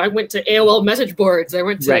went. I went to AOL message boards. I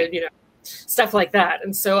went to stuff like that.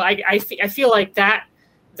 And so I feel like that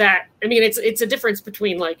I mean it's a difference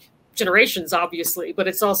between like generations, obviously, but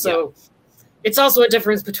it's also a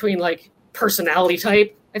difference between like personality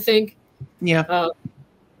type, I think. Yeah.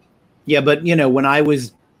 But when I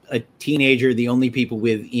was a teenager, the only people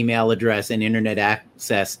with email address and internet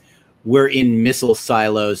access were in missile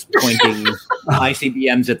silos pointing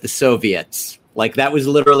ICBMs at the Soviets. Like that was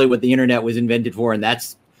literally what the internet was invented for. And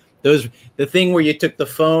that's the thing where you took the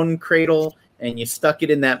phone cradle and you stuck it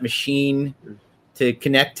in that machine to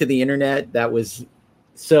connect to the internet. That was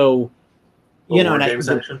so, and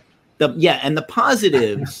the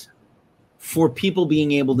positives for people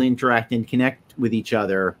being able to interact and connect with each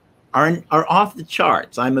other are off the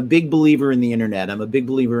charts. I'm a big believer in the internet. I'm a big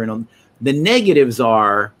believer in the negatives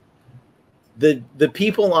are the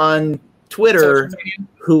people on Twitter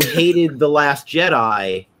who hated The Last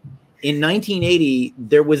Jedi. In 1980,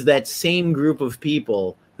 there was that same group of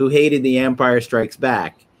people who hated The Empire Strikes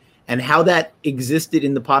Back. And how that existed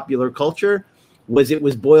in the popular culture was it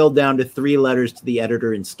was boiled down to 3 letters to the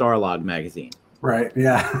editor in Starlog magazine. Right,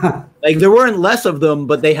 yeah. Like there weren't less of them,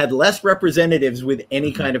 but they had less representatives with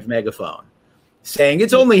any kind of megaphone. saying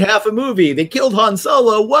it's only half a movie. They killed Han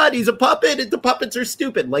Solo. What? He's a puppet. The puppets are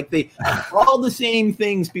stupid. Like all the same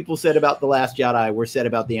things people said about The Last Jedi were said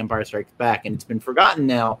about The Empire Strikes Back, and it's been forgotten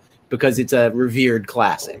now because it's a revered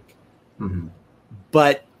classic. Mm-hmm.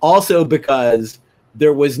 But also because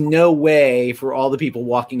there was no way for all the people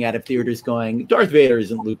walking out of theaters going, Darth Vader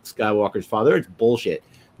isn't Luke Skywalker's father. It's bullshit.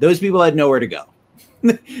 Those people had nowhere to go.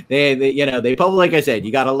 they published, like I said,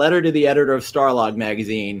 you got a letter to the editor of Starlog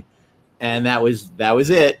magazine, and that was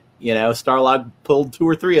it. Starlog pulled 2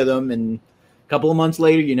 or 3 of them, and a couple of months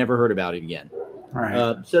later, you never heard about it again.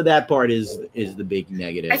 Right. So that part is the big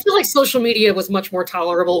negative. I feel like social media was much more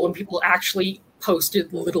tolerable when people actually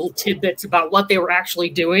posted little tidbits about what they were actually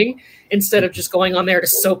doing instead of just going on there to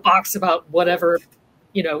soapbox about whatever,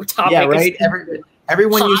 topic. Yeah, right.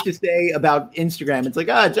 Everyone used to say about Instagram, it's like,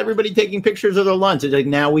 it's everybody taking pictures of their lunch. It's like,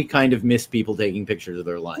 now we kind of miss people taking pictures of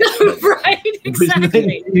their lunch. Right,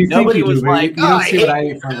 exactly. Nobody was like, I hate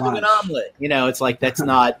an omelet. It's like, that's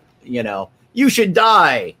not, you should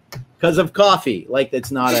die because of coffee. Like, that's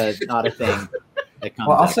not a thing.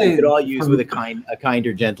 I'll say we could all use with a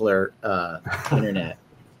kinder, gentler internet.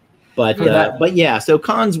 But yeah, so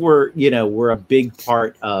cons were a big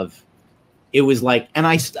part of. It was like, and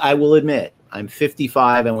I will admit, I'm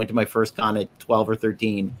 55. I went to my first con at 12 or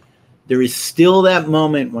 13. There is still that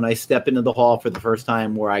moment when I step into the hall for the first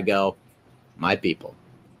time where I go, my people.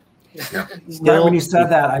 Right when you said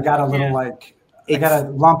that, I got a little I got a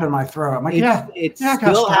lump in my throat. I'm like, it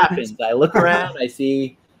still happens. I look around, I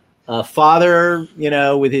see a father,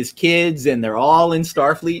 with his kids, and they're all in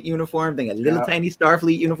Starfleet uniform. They got little tiny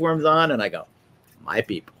Starfleet uniforms on, and I go, my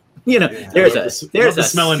people. There's a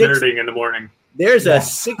smell of nerding in the morning. There's a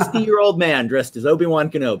 60-year-old man dressed as Obi-Wan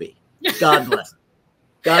Kenobi. God bless him.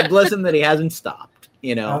 God bless him that he hasn't stopped.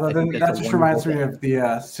 That just reminds me of the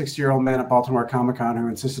 60-year-old man at Baltimore Comic-Con who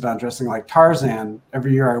insisted on dressing like Tarzan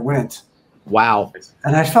every year I went. Wow.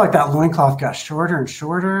 And I felt like that loincloth got shorter and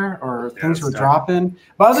shorter, or things were dropping.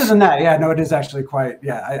 But other than that, it is actually quite,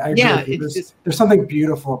 I agree. There's something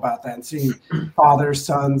beautiful about that, and seeing fathers,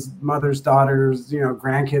 sons, mothers, daughters,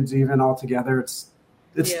 grandkids even all together. It's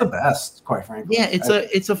the best, quite frankly. Yeah,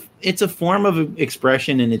 it's a form of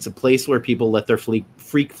expression, and it's a place where people let their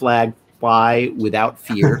freak flag fly without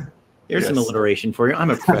fear. There's some alliteration for you. I'm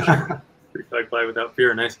a professional. Freak flag fly without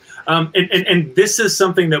fear, nice. And this is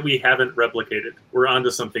something that we haven't replicated. We're onto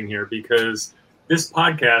something here, because this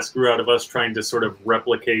podcast grew out of us trying to sort of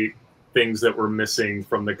replicate things that were missing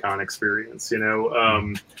from the con experience.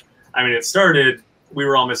 It started. We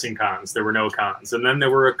were all missing cons. There were no cons, and then there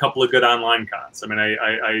were a couple of good online cons.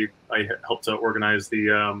 I helped to organize the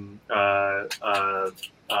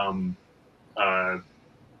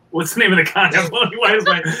what's the name of the con? Why is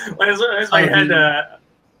my head?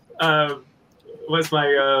 What's my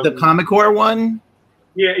the Comic Core one?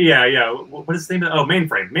 Yeah. What is the name of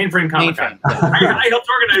Mainframe Comic-Con. I helped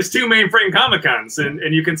organize 2 Mainframe Comic-Cons,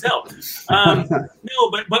 and you can tell.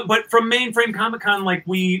 No, but from Mainframe Comic-Con,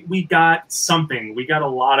 we got something. We got a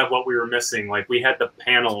lot of what we were missing. Like, we had the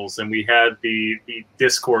panels, and we had the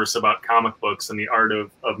discourse about comic books and the art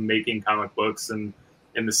of making comic books, and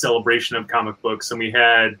the celebration of comic books, and we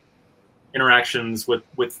had interactions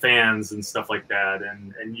with fans and stuff like that,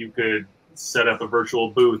 and you could set up a virtual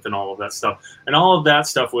booth and all of that stuff, and all of that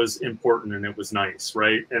stuff was important, and it was nice,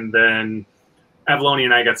 right? And then Avalone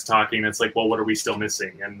and I got to talking. It's like, well, what are we still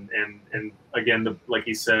missing? And again, like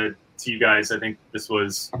he said to you guys, I think this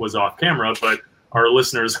was off camera, but our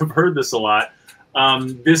listeners have heard this a lot.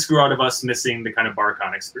 This grew out of us missing the kind of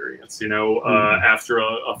BarCon experience, after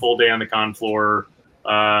a full day on the con floor.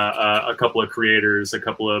 A couple of creators, a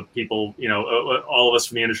couple of people, all of us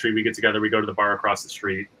from the industry, we get together, we go to the bar across the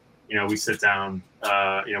street, we sit down, we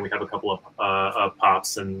have a couple of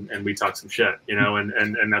pops and we talk some shit,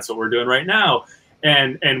 and that's what we're doing right now.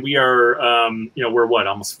 And we are, we're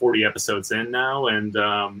almost 40 episodes in now. And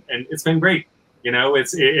it's been great.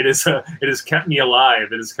 It has kept me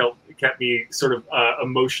alive. It has kept me sort of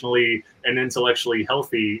emotionally and intellectually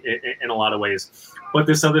healthy in a lot of ways. But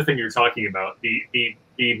this other thing you're talking about, the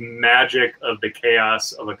magic of the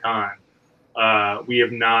chaos of a con, we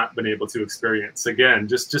have not been able to experience. Again,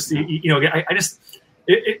 the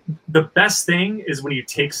best thing is when you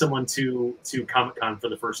take someone to Comic-Con for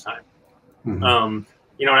the first time. Mm-hmm.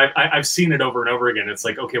 I've seen it over and over again. It's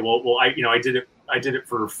like, okay, well, I did it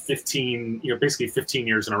for 15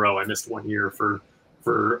 years in a row. I missed 1 year for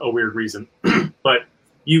a weird reason, but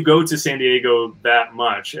you go to San Diego that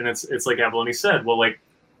much, and it's like Avalone said, well, like,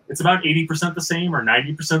 it's about 80% the same or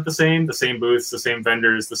 90% the same booths, the same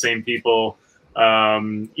vendors, the same people.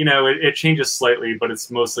 It changes slightly, but it's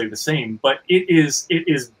mostly the same. But it is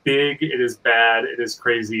big, it is bad, it is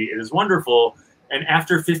crazy, it is wonderful. And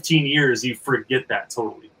after 15 years, you forget that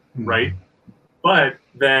totally, right? But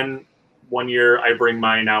then one year I bring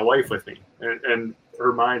my now wife with me, and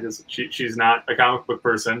her mind is she's not a comic book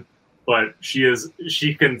person, but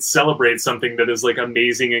she can celebrate something that is like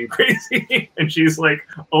amazing and crazy. And she's like,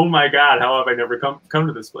 oh my God, how have I never come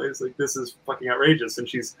to this place? Like, this is fucking outrageous. And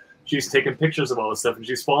she's taking pictures of all this stuff, and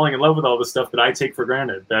she's falling in love with all this stuff that I take for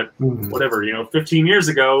granted. That whatever, 15 years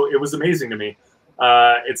ago, it was amazing to me.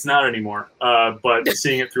 It's not anymore. But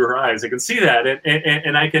seeing it through her eyes, I can see that.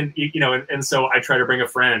 And I can, and so I try to bring a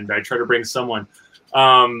friend. I try to bring someone.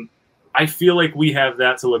 I feel like we have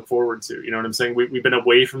that to look forward to. You know what I'm saying? We've been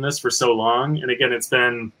away from this for so long. And again, it's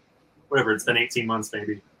been 18 months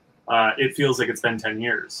maybe. It feels like it's been 10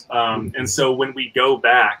 years. And so when we go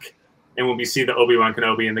back and when we see the Obi-Wan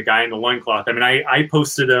Kenobi and the guy in the loincloth, I mean, I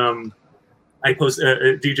posted, DJ,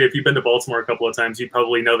 if you've been to Baltimore a couple of times, you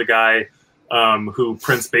probably know the guy who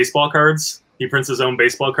prints baseball cards. He prints his own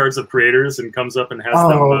baseball cards of creators and comes up and has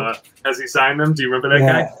them. Has he signed them? Do you remember that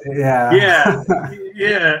guy? Yeah.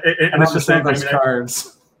 And it's just those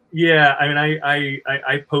cards. Yeah, I mean,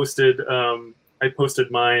 I posted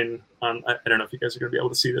mine on. I don't know if you guys are going to be able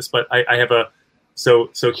to see this, but I have a.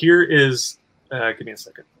 So here is. Give me a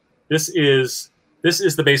second. This is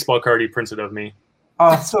the baseball card he printed of me.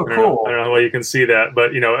 Oh, that's so cool. I don't know how well you can see that,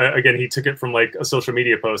 but again, he took it from like a social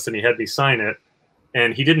media post and he had me sign it.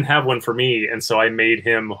 And he didn't have one for me, and so I made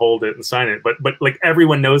him hold it and sign it. But like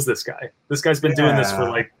everyone knows this guy. This guy's been doing this for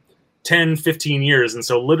like 10, 15 years. And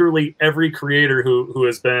so literally every creator who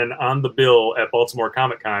has been on the bill at Baltimore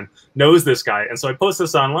Comic-Con knows this guy. And so I post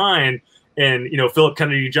this online, and Philip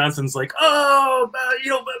Kennedy Johnson's like,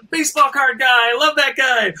 baseball card guy, I love that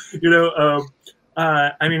guy.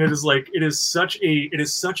 I mean, it is such a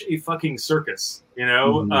fucking circus,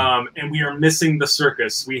 and we are missing the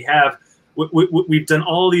circus. We've done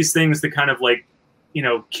all these things to kind of like,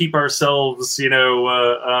 keep ourselves, to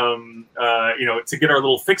get our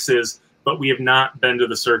little fixes, but we have not been to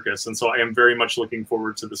the circus. And so I am very much looking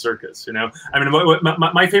forward to the circus, I mean,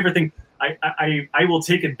 my favorite thing, I will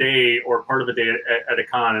take a day or part of a day at a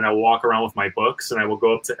con, and I will walk around with my books, and I will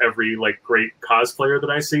go up to every like great cosplayer that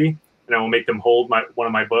I see, and I will make them hold one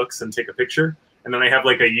of my books and take a picture. And then I have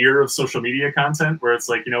like a year of social media content where it's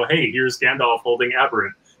like, hey, here's Gandalf holding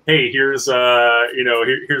Aberrant. Hey, here's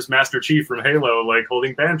here's Master Chief from Halo, like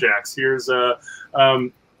holding Banjax. Here's that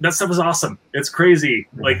stuff is awesome. It's crazy.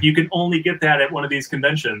 Like you can only get that at one of these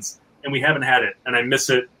conventions, and we haven't had it, and I miss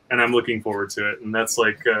it, and I'm looking forward to it. And that's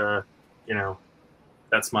like,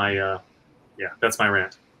 that's my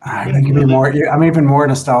rant. I'm even more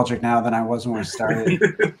nostalgic now than I was when we started.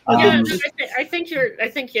 I think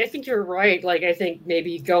you're right. Like I think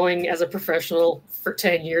maybe going as a professional for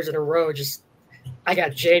 10 years in a row I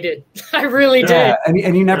got jaded. I really did. And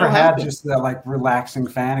you never had just that like relaxing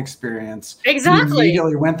fan experience. Exactly. You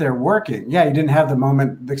immediately went there working. Yeah, you didn't have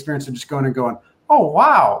the experience of just going, oh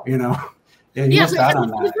wow, Yeah, you missed out on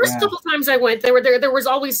that. The first couple times I went, there was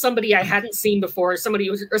always somebody I hadn't seen before, somebody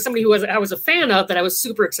who I was a fan of that I was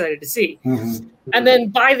super excited to see. Mm-hmm. And then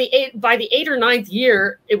by the 8th or 9th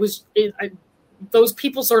year, those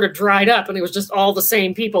people sort of dried up, and it was just all the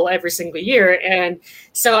same people every single year. And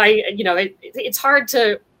so it's hard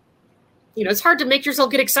to make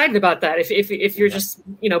yourself get excited about that. If you're just,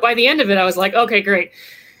 by the end of it, I was like, okay, great.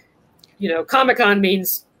 Comic-Con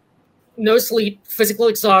means no sleep, physical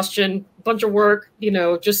exhaustion, bunch of work,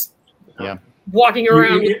 just walking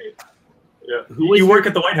around. You work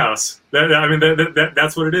at the White House.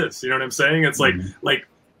 That's what it is. You know what I'm saying? It's like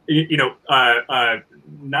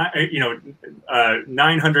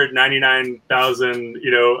 999,000,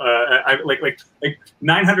 like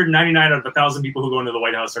 999 out of 1,000 people who go into the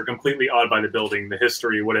White House are completely awed by the building, the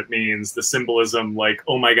history, what it means, the symbolism. Like,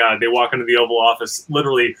 oh my God, they walk into the Oval Office.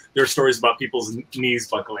 Literally, there are stories about people's knees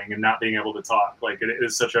buckling and not being able to talk. Like, it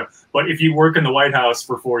is such a. But if you work in the White House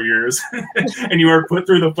for 4 years and you are put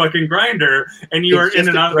through the fucking grinder and you are in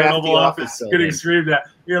and out of the Oval Office getting screamed at,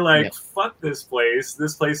 you're like, fuck this place.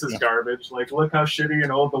 This place is garbage. Like, look how shitty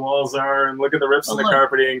and old the walls are, and look at the rips in the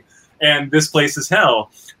carpeting. And this place is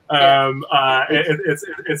hell.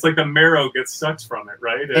 It's like the marrow gets sucked from it,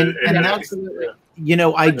 right? And absolutely.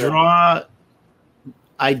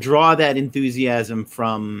 I draw that enthusiasm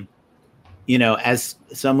from, as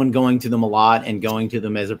someone going to them a lot and going to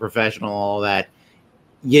them as a professional, all that.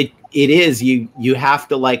 You have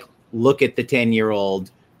to like look at the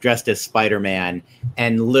 10-year-old dressed as Spider-Man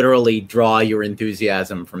and literally draw your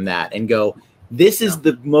enthusiasm from that and go, this is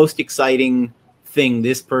the most exciting thing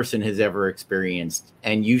this person has ever experienced,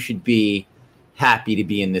 and you should be happy to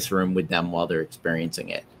be in this room with them while they're experiencing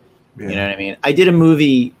it. Yeah. You know what I mean? I did a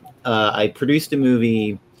movie, I produced a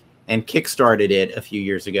movie and kickstarted it a few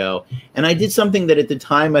years ago, and I did something that at the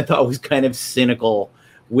time I thought was kind of cynical,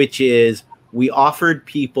 which is we offered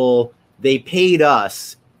people, they paid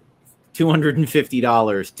us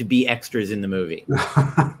 $250 to be extras in the movie.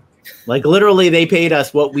 Like literally they paid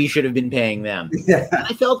us what we should have been paying them. Yeah. And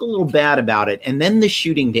I felt a little bad about it. And then the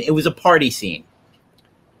shooting day, it was a party scene.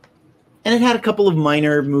 And it had a couple of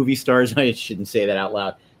minor movie stars. I shouldn't say that out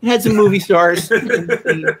loud. It had some movie stars. And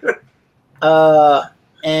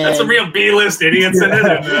that's a real B-list idiots in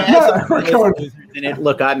it.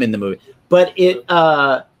 Look, I'm in the movie. But it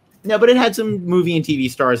but it had some movie and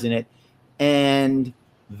TV stars in it. And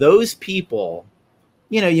those people,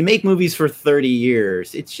 you make movies for 30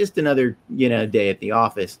 years. It's just another, day at the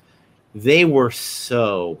office. They were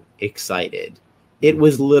so excited. It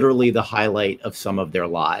was literally the highlight of some of their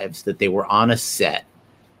lives that they were on a set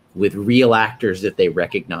with real actors that they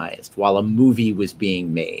recognized while a movie was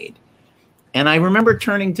being made. And I remember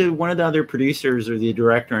turning to one of the other producers or the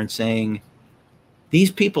director and saying,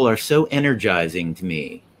 these people are so energizing to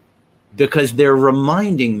me because they're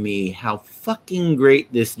reminding me how fucking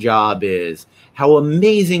great this job is, how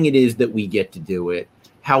amazing it is that we get to do it,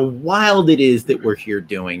 how wild it is that we're here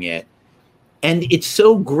doing it. And it's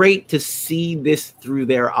so great to see this through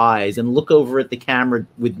their eyes and look over at the camera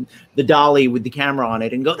with the dolly with the camera on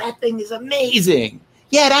it and go, that thing is amazing.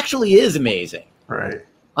 Yeah, it actually is amazing. Right.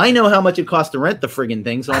 I know how much it costs to rent the friggin'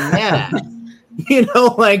 thing, so I'm mad at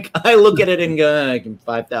it. Like I look at it and go,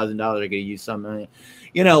 $5,000, I could use something.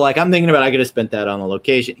 I'm thinking about I could have spent that on the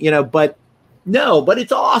location, but no, but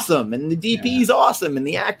it's awesome. And the DP is awesome. And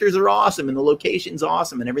the actors are awesome. And the location's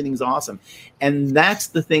awesome. And everything's awesome. And that's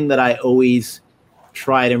the thing that I always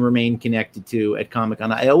try to remain connected to at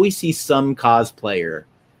Comic-Con. I always see some cosplayer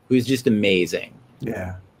who's just amazing.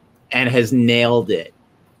 Yeah. And has nailed it.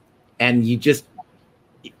 And you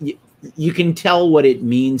can tell what it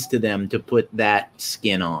means to them to put that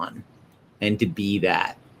skin on and to be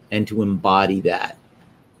that and to embody that.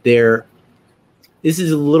 This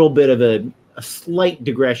is a little bit of a slight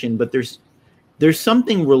digression, but there's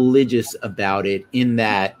something religious about it in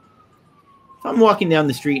that if I'm walking down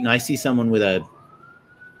the street and I see someone with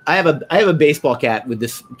I have a baseball cap with the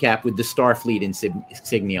Starfleet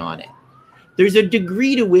insignia on it. There's a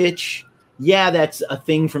degree to which, that's a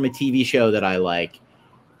thing from a TV show that I like.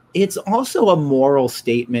 It's also a moral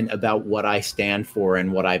statement about what I stand for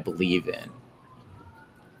and what I believe in.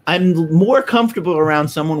 I'm more comfortable around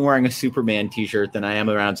someone wearing a Superman t-shirt than I am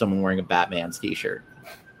around someone wearing a Batman's t-shirt.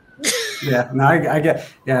 Yeah, no, I get,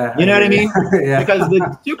 yeah. You know what I mean? Yeah. Because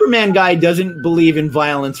the Superman guy doesn't believe in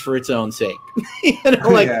violence for its own sake.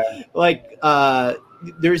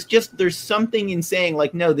 There's something in saying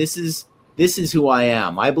like, no, this is who I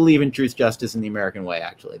am. I believe in truth, justice, and the American way,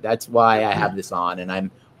 actually. That's why I have this on, and I'm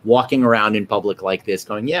walking around in public like this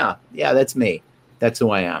going, yeah, that's me. That's who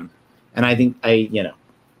I am. And I think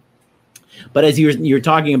but as you're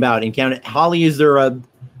talking about encounter, Holly,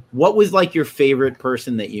 what was like your favorite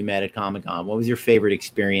person that you met at Comic-Con? What was your favorite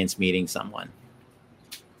experience meeting someone?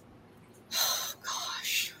 Oh,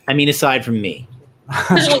 gosh. I mean, aside from me.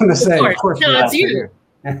 I was going to say, of course. No, it's you.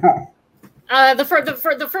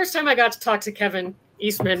 The first time I got to talk to Kevin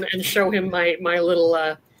Eastman and show him my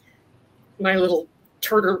little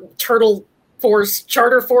Charter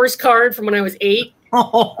Force card from when I was 8.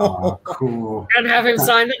 Oh, cool! And have him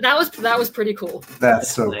sign it. That was pretty cool. That's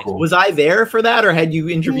so cool. Was I there for that, or had you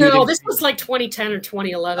interviewed? No, this was like 2010 or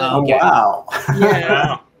 2011. Oh, okay. Wow! Yeah.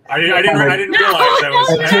 Wow. I didn't realize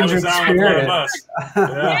that was on one of us.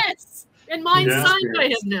 Yeah. Yes, and mine's signed by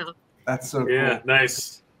him now. That's so cool. Yeah,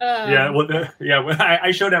 nice.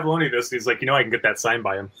 I showed Avalone this. He's like, I can get that signed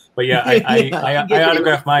by him. But I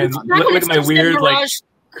autographed mine. Look at my weird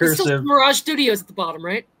cursive. Mirage Studios at the bottom,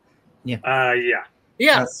 right? Yeah.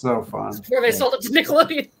 Yeah. That's so fun. Where they sold it to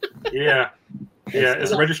Nickelodeon. Yeah. It's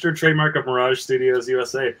a registered trademark of Mirage Studios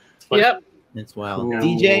USA. But yep. That's wild. Cool.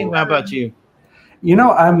 DJ, how about you?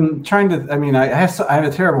 I'm trying to. I mean, I have a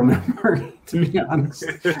terrible memory, to be honest.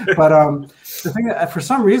 But the thing that, for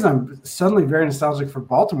some reason, I'm suddenly very nostalgic for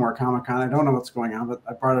Baltimore Comic Con. I don't know what's going on, but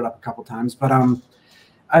I brought it up a couple times. But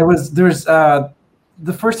the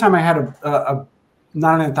first time I had a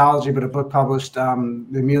not an anthology, but a book published, the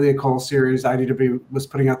Amelia Cole series. IDW was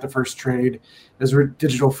putting out the first trade as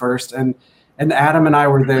digital first, and Adam and I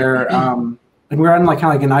were there, and we were on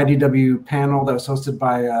kind of like an IDW panel that was hosted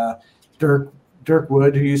by Dirk Dirk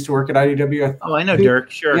Wood, who used to work at IDW. I know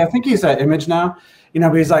Dirk. Sure. Yeah, I think he's at Image now.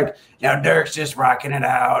 But he's like, Dirk's just rocking it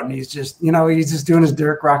out, and he's just doing his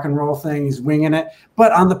Dirk rock and roll thing. He's winging it.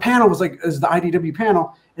 But on the panel was the IDW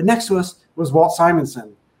panel, and next to us was Walt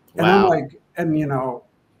Simonson. And wow. I'm like, and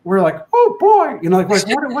we're like, oh boy,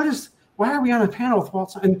 why are we on a panel with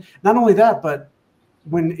Walt? And not only that, but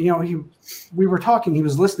when we were talking, he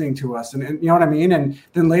was listening to us, and you know what I mean. And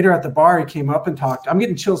then later at the bar, he came up and talked. I'm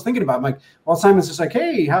getting chills thinking about it. I'm like, Walt Simon's just like,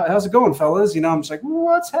 hey, how's it going, fellas? I'm just like,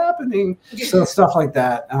 what's happening? So stuff like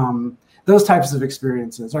that. Those types of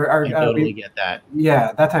experiences are I totally get that.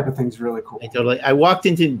 Yeah, that type of thing is really cool. I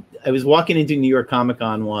was walking into New York Comic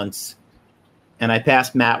Con once, and I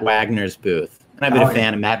passed Matt Wagner's booth, and I've been a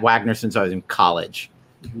fan of Matt Wagner since I was in college.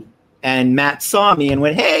 Mm-hmm. And Matt saw me and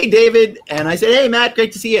went, hey, David. And I said, hey, Matt,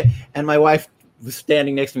 great to see you. And my wife was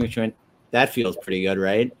standing next to me. She went, that feels pretty good,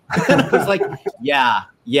 right? And I was like, yeah,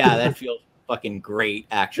 that feels fucking great,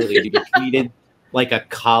 actually, to be treated like a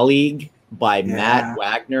colleague by Matt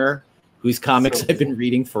Wagner, whose comics I've been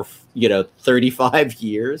reading for, 35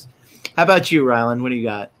 years. How about you, Rylan? What do you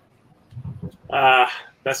got?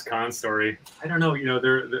 Best con story. I don't know.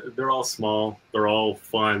 They're all small. They're all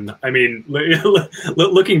fun. I mean,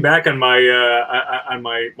 looking back on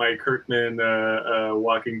my Kirkman,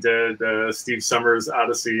 Walking Dead, Steve Summers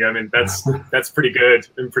Odyssey. I mean, that's pretty good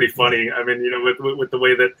and pretty funny. I mean, with the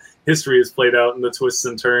way that history is played out and the twists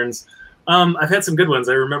and turns. I've had some good ones.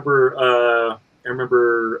 I remember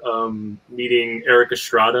meeting Eric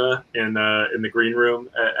Estrada in the green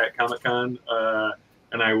room at Comic-Con,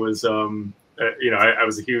 and I was. I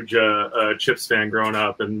was a huge Chips fan growing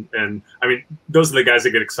up, and I mean, those are the guys I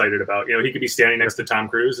get excited about. He could be standing next to Tom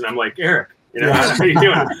Cruise, and I'm like, Eric, how are you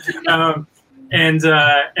doing? And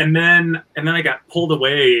then I got pulled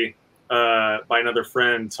away by another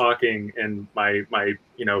friend talking, and my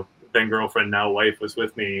then girlfriend, now wife, was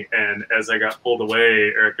with me, and as I got pulled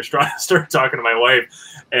away, Eric Estrada started talking to my wife,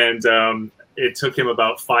 and it took him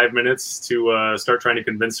about 5 minutes to start trying to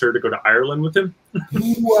convince her to go to Ireland with him.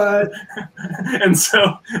 What? And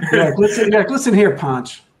so, listen here,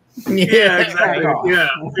 Punch. Yeah, exactly. Yeah.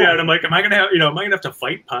 And I'm like, am I gonna have to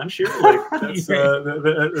fight Punch here? Like,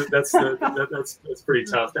 that's pretty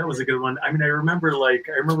tough. That was a good one. I mean, I remember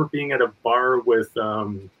being at a bar with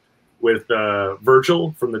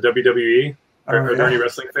Virgil from the WWE. Are there any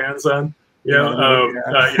wrestling fans on? He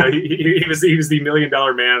was the $1 Million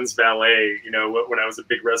Man's valet, when I was a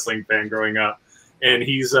big wrestling fan growing up. And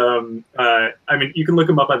he's, I mean, you can look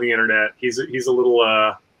him up on the internet. He's a little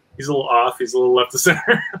off. He's a little left to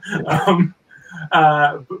center.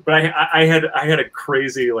 But I had a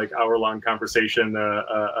crazy hour-long conversation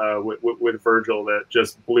with Virgil that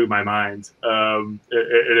just blew my mind. And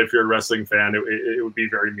if you're a wrestling fan, it would be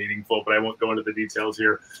very meaningful. But I won't go into the details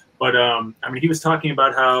here. But I mean, he was talking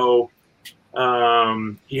about how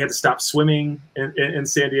he had to stop swimming in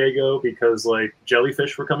San Diego because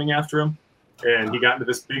jellyfish were coming after him, and he got into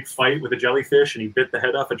this big fight with a jellyfish, and he bit the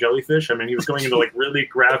head off a jellyfish. I mean, he was going into really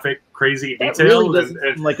graphic, crazy detail. Really doesn't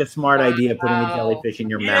seem like a smart idea, putting a jellyfish in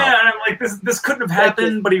your mouth. Yeah, and I'm like, this couldn't have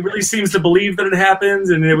happened, but he really seems to believe that it happened,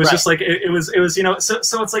 and it was just it was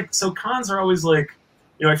so it's like, so cons are always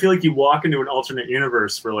I feel like you walk into an alternate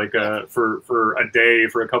universe for for a day,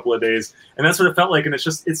 for a couple of days, and that's what it felt like. And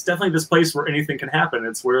it's definitely this place where anything can happen.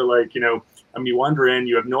 It's where you wander in,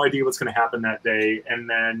 you have no idea what's going to happen that day, and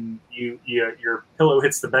then your pillow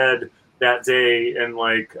hits the bed that day, and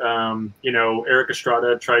Eric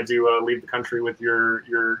Estrada tried to leave the country with your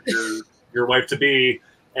wife to be.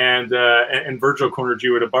 And Virgil cornered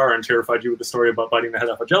you at a bar and terrified you with the story about biting the head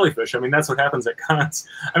off a jellyfish. I mean, that's what happens at cons.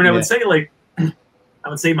 I mean, I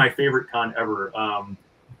would say my favorite con ever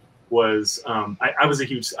was I was a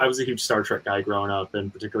huge Star Trek guy growing up,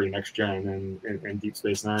 and particularly Next Gen and Deep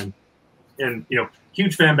Space Nine, and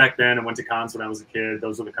huge fan back then. And went to cons when I was a kid.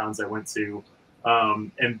 Those were the cons I went to,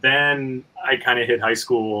 and then I kind of hit high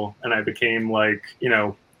school, and I became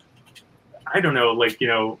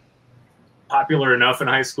popular enough in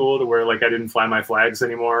high school to where I didn't fly my flags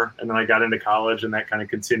anymore, and then I got into college, and that kind of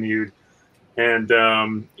continued. And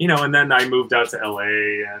and then I moved out to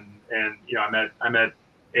LA, and I met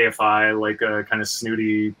AFI, a kind of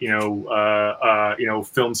snooty,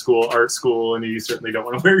 film school, art school, and you certainly don't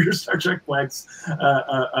want to wear your Star Trek flags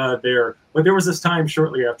there. But there was this time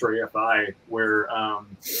shortly after AFI where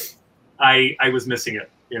I was missing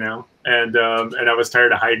it, and I was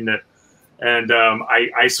tired of hiding it, and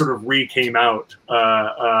I sort of came out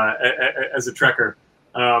as a Trekker.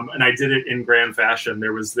 And I did it in grand fashion.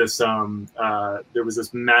 There was this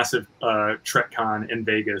massive Trek Con in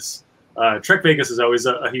Vegas. Trek Vegas is always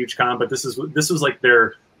a huge con, but this was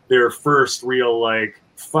their their first real, like,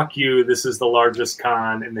 fuck you, this is the largest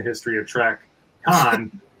con in the history of Trek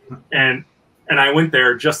con. and I went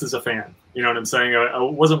there just as a fan. You know what I'm saying? I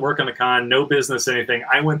wasn't working the con, no business, anything.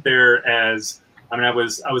 I went there as, I mean, I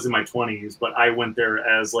was in my 20s, but I went there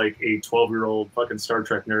as like a 12-year-old fucking Star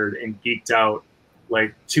Trek nerd and geeked out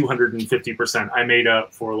like 250%. I made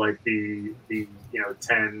up for like the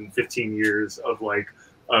 10, 15 years of like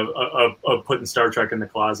of putting Star Trek in the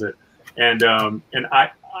closet. And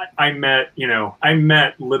I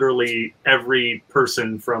met literally every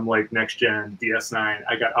person from like Next Gen, DS9.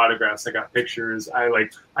 I got autographs, I got pictures. I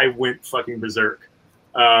went fucking berserk.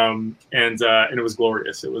 And it was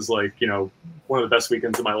glorious. It was like, one of the best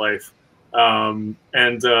weekends of my life. And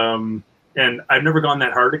I've never gone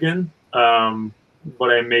that hard again.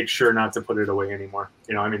 But I make sure not to put it away anymore.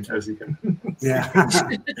 As you can. Yeah,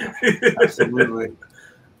 absolutely.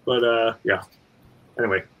 But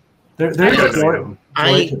anyway, there's a joy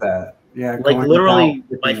to that. Yeah, like literally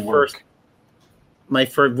my first.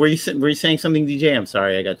 Were you saying something, DJ? I'm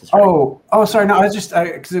sorry, I got distracted. Oh, sorry. No, I was just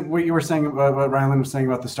because what you were saying about what Rylan was saying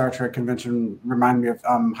about the Star Trek convention reminded me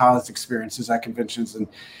of how his experiences at conventions, and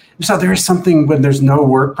so there is something when there's no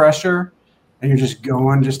work pressure. And you're just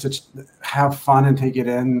going just to have fun and take it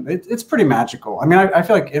in. It's pretty magical. I mean, I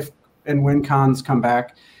feel like if and when cons come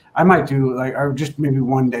back, I might do or just maybe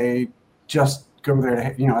one day just go there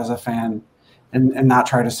to, as a fan and not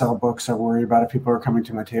try to sell books or worry about if people are coming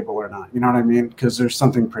to my table or not. You know what I mean? Because there's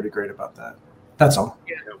something pretty great about that. That's all.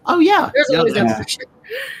 Yeah. Oh, yeah. There's always that pressure.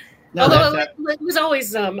 No, although it was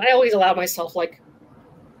always, I always allow myself like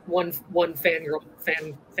one fangirl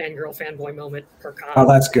fanboy moment per con. Oh,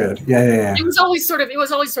 that's good. Yeah. It was always sort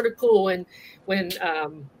of cool when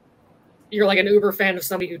you're like an uber fan of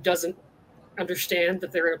somebody who doesn't understand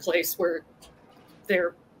that they're in a place where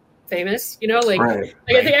they're famous. Right.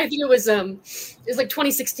 I think it was like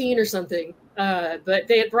 2016 or something. But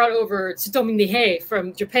they had brought over Tsutomu Nihei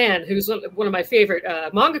from Japan, who's one of my favorite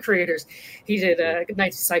manga creators. He did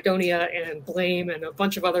Knights of Sidonia and Blame and a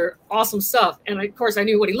bunch of other awesome stuff. And of course, I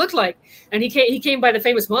knew what he looked like. And he came by the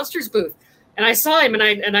Famous Monsters booth, and I saw him, and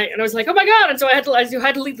I was like, oh my god! And so I had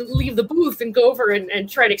to leave the booth and go over and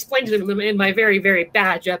try to explain to him in my very, very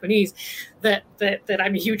bad Japanese that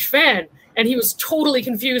I'm a huge fan. And he was totally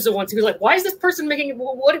confused at once. He was like, why is this person making,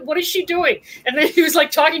 what is she doing? And then he was like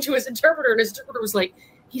talking to his interpreter, and his interpreter was like,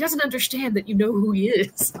 he doesn't understand that you know who he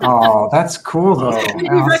is. Oh, that's cool, though. He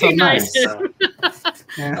recognized him.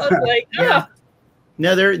 Yeah. I was like, yeah.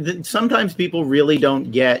 No, sometimes people really don't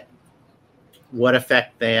get what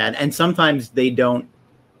effect they had, and sometimes they don't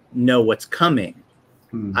know what's coming.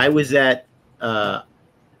 I was at,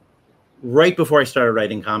 right before I started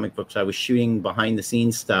writing comic books, I was shooting behind the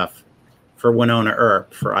scenes stuff for Winona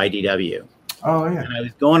Earp for IDW. Oh, yeah. And I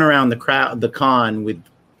was going around the con with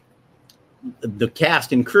the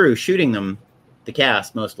cast and crew, shooting them, the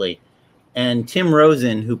cast mostly. And Tim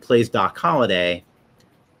Rosen, who plays Doc Holliday,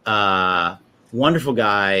 wonderful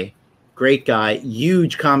guy, great guy,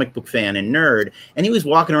 huge comic book fan and nerd. And he was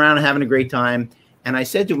walking around and having a great time. And I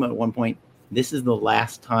said to him at one point, this is the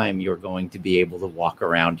last time you're going to be able to walk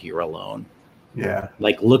around here alone. Yeah.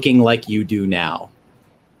 Like looking like you do now.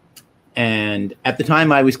 And at the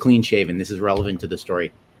time I was clean shaven. This is relevant to the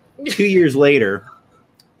story. 2 years later,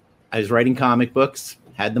 I was writing comic books,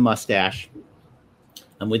 had the mustache.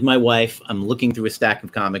 I'm with my wife. I'm looking through a stack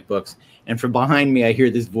of comic books. And from behind me, I hear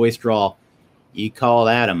this voice drawl. You call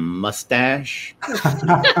that a mustache?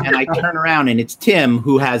 And I turn around, and it's Tim,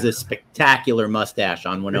 who has a spectacular mustache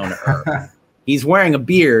on Winona Earp. He's wearing a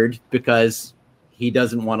beard because he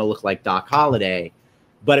doesn't want to look like Doc Holliday.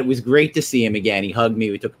 But it was great to see him again. He hugged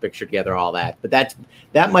me. We took a picture together, all that. But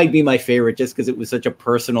that might be my favorite just because it was such a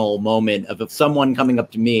personal moment of someone coming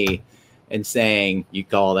up to me and saying, you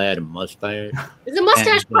call that a mustache? Is the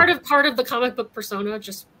mustache part of the comic book persona?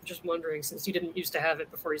 Just wondering, since you didn't used to have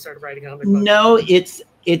it before you started writing comic books. No, it's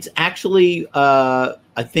actually, I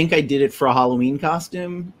think I did it for a Halloween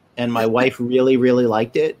costume, and my wife really, really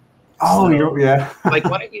liked it. Oh, so, yeah. Like,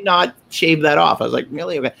 why don't you not shave that off? I was like,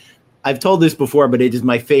 really? Okay. I've told this before, but it is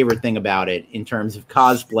my favorite thing about it in terms of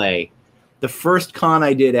cosplay. The first con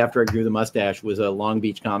I did after I grew the mustache was a Long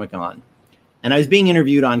Beach Comic Con. And I was being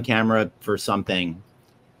interviewed on camera for something.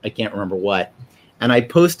 I can't remember what. And I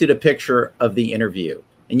posted a picture of the interview.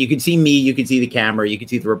 And you could see me, you could see the camera, you could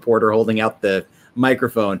see the reporter holding out the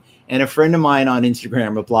microphone. And a friend of mine on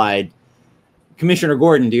Instagram replied, Commissioner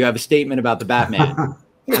Gordon, do you have a statement about the Batman?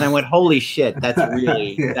 And I went, holy shit, that's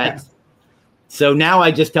really, that's. So now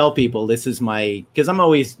I just tell people this is because I'm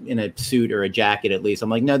always in a suit or a jacket at least. I'm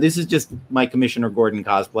like, no, this is just my Commissioner Gordon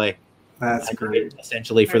cosplay. That's great.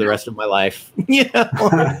 Essentially for the rest of my life.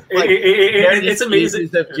 It's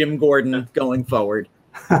amazing of Jim Gordon going forward.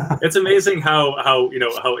 It's amazing how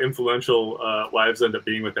influential wives end up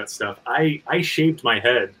being with that stuff. I shaved my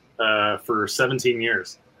head for 17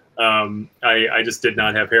 years. I just did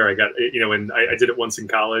not have hair. I got and I did it once in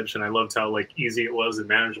college, and I loved how easy it was and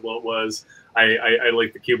manageable it was. I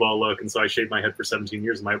liked the cue ball look, and so I shaved my head for 17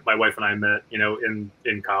 years. My wife and I met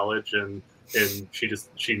in college, and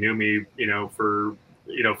she knew me for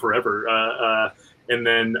forever. And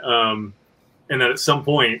then at some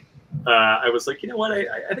point I was like, what,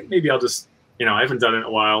 I think maybe I'll just I haven't done it in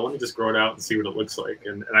a while. Let me just grow it out and see what it looks like.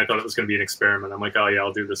 And I thought it was going to be an experiment. I'm like, oh yeah,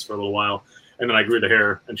 I'll do this for a little while. And then I grew the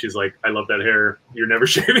hair, and she's like, I love that hair. You're never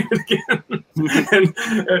shaving it again.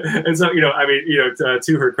 and so,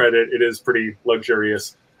 to her credit, it is pretty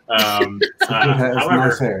luxurious. However,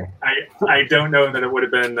 nice hair. I don't know that it would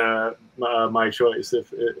have been my choice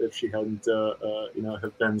if she hadn't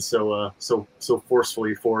have been so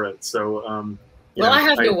forcefully for it. So, I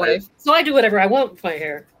have no wife, so I do whatever I want with my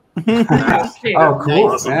hair. Oh,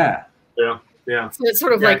 cool! Awesome. Yeah. So it's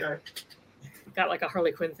sort of got like a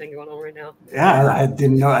Harley Quinn thing going on right now. Yeah, I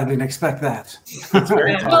didn't expect that. That's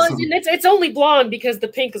very awesome. Well, it's only blonde because the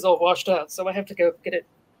pink is all washed out, so I have to go get it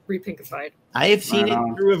repinkified. I have seen it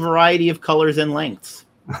through a variety of colors and lengths.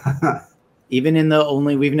 Even in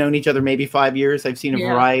we've known each other maybe 5 years. I've seen a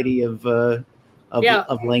variety of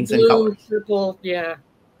lengths and colors. Purple, yeah.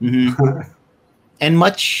 Mm-hmm. And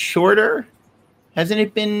much shorter, hasn't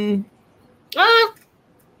it been?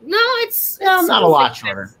 No, it's not a lot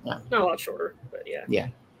shorter. Yeah. Not a lot shorter, but yeah. Yeah.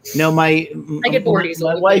 No, I get bored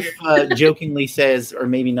easily. My wife jokingly says, or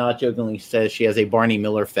maybe not jokingly says, she has a Barney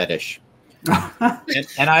Miller fetish.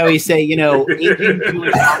 and I always say, Agent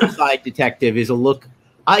Jewish homicide detective is a look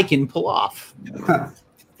I can pull off.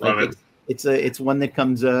 It's one that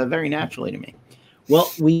comes very naturally to me.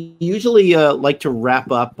 Well, we usually like to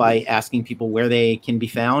wrap up by asking people where they can be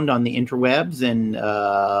found on the interwebs and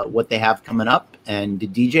what they have coming up. And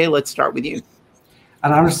DJ, let's start with you.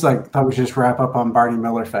 And I'm just thought we should just wrap up on Barney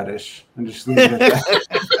Miller fetish and just leave it at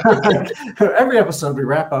that. Every episode we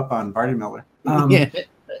wrap up on Barney Miller. Yeah,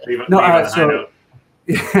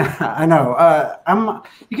 I know.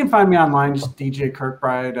 You can find me online, just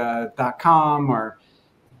djkirkbride.com, or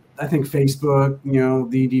I think Facebook,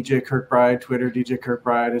 the DJ Kirkbride, Twitter, DJ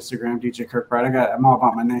Kirkbride, Instagram, DJ Kirkbride. I'm all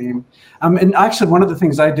about my name. And actually, one of the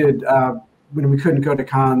things I did when we couldn't go to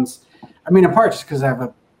cons, in part just because I have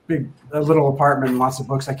a little apartment and lots of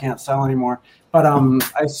books I can't sell anymore. But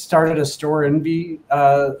I started a Store Envy.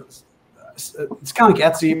 It's kind of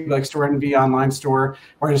like Etsy, like Store Envy online store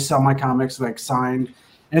where I just sell my comics signed.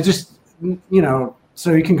 And it just,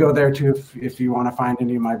 so you can go there too if you want to find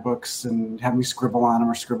any of my books and have me scribble on them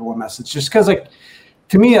or scribble a message. Just because,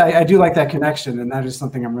 to me, I do like that connection, and that is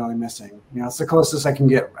something I'm really missing. It's the closest I can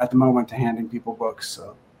get at the moment to handing people books.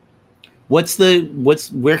 So,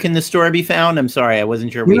 where can the store be found? I'm sorry, I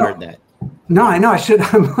wasn't sure we heard that. No, I know. I should.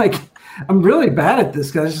 I'm really bad at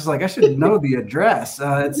this because it's just I should know the address.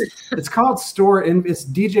 It's called Store Envy. It's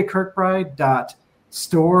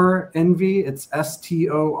djkirkbride.storeenvy. It's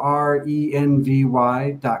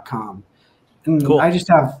STORENVY.com. And cool. I just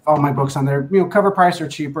have all my books on there. Cover price or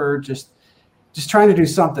cheaper. Just trying to do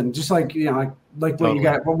something. Just what you got.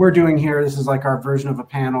 What we're doing here. This is our version of a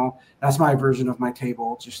panel. That's my version of my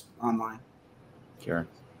table, just online. Sure.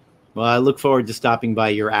 Well, I look forward to stopping by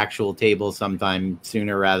your actual table sometime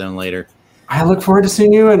sooner rather than later. I look forward to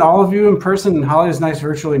seeing you and all of you in person. And Holly, it's nice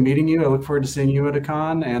virtually meeting you. I look forward to seeing you at a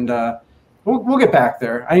con, and we'll get back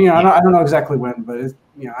there. I don't know exactly when, but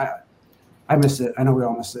I miss it. I know we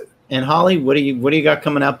all miss it. And Holly, what do you got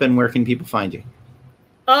coming up, and where can people find you?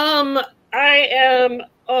 I am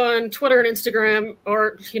on Twitter and Instagram,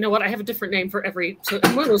 or I have a different name for every. So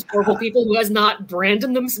I'm one of those horrible people who has not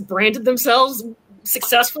branded themselves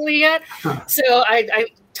successfully yet. So I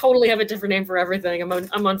totally have a different name for everything. I'm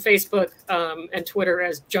on Facebook and Twitter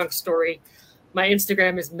as Junk Story. My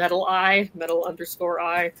Instagram is metal_I. My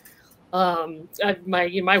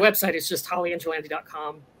website is just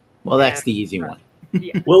hollyinterlandi.com. Well, that's the easy one.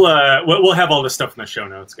 Yeah. We'll have all this stuff in the show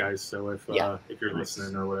notes, guys. So if you're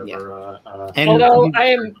listening or whatever, although I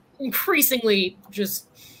am increasingly just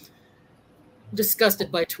disgusted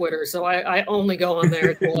by Twitter, so I only go on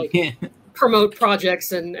there to promote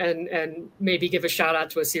projects and maybe give a shout out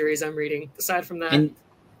to a series I'm reading. Aside from that,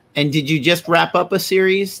 and did you just wrap up a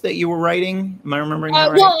series that you were writing? Am I remembering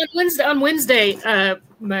that right? Well, on Wednesday,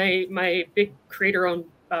 my big creator-owned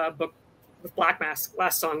book with Black Mask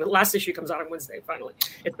last song. The last issue comes out on Wednesday. Finally,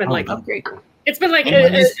 it's been it's been like a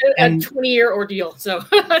 20-year ordeal. So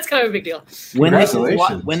that's kind of a big deal. When this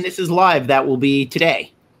is live, that will be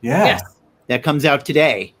today. Yeah. Yes. That comes out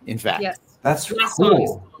today. In fact. Yes. That's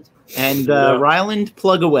cool. And Ryland,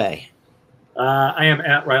 plug away. I am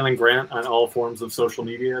at Ryland Grant on all forms of social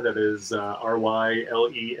media. That is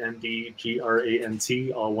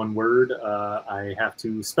RYLENDGRANT, all one word. I have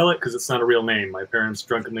to spell it because it's not a real name. My parents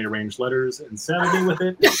drunkenly arranged letters and saddled me with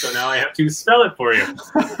it, so now I have to spell it for you.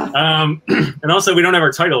 And also, we don't have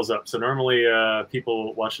our titles up, so normally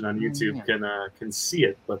people watching on YouTube can see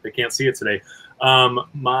it, but they can't see it today.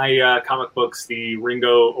 My comic books, the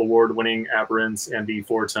Ringo Award-winning Aberrants and the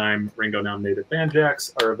 4-time Ringo-nominated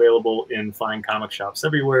Banjax, are available in fine comic shops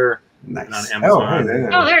everywhere. Nice. And on Amazon.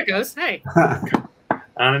 There it goes. Hey.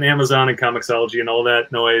 On an Amazon and Comixology and all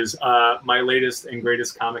that noise. My latest and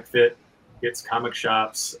greatest comic fit hits comic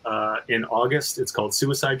shops in August. It's called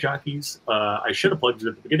Suicide Jockeys. I should have plugged it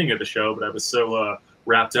at the beginning of the show, but I was so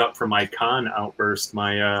wrapped up from my con outburst,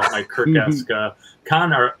 my Kirk-esque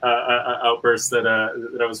con outburst that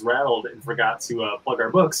I was rattled and forgot to plug our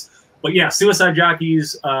books. But yeah, Suicide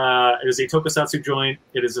Jockeys is a tokusatsu joint.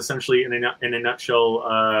 It is essentially, in a nutshell,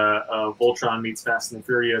 Voltron meets Fast and the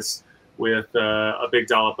Furious with a big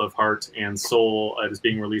dollop of heart and soul. It is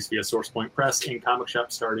being released via Source Point Press in comic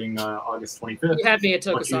shop starting August 25th. You had me at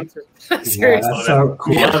tokusatsu. Yeah, that's so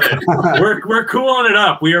cool. We're cooling it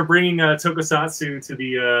up. We are bringing tokusatsu to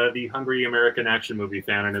the hungry American action movie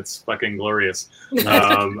fan, and it's fucking glorious.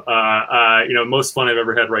 Most fun I've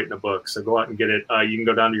ever had writing a book. So go out and get it. You can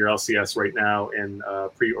go down to your LCS right now and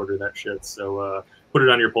pre-order that shit. So put it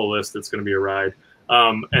on your pull list. It's going to be a ride.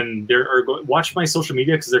 And watch my social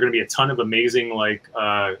media because there are going to be a ton of amazing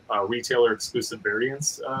retailer exclusive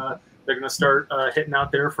variants they're going to start hitting out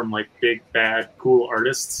there from like big bad cool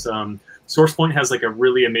artists. SourcePoint has like a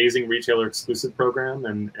really amazing retailer exclusive program,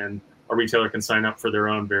 and a retailer can sign up for their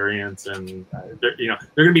own variant, and there are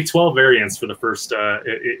going to be 12 variants for the first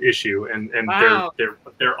issue, and wow.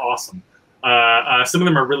 they're awesome. Some of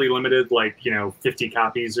them are really limited, like 50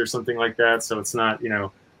 copies or something like that. So it's not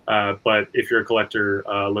but if you're a collector,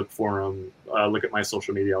 look for them. Look at my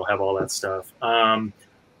social media. I'll have all that stuff.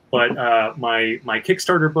 But my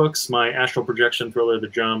Kickstarter books, my astral projection thriller, The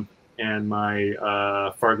Jump, and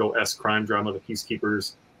my Fargo-esque crime drama, The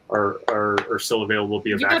Peacekeepers, are still available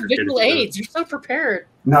via You got visual aids. You're so prepared.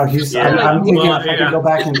 No, I'm thinking if I could go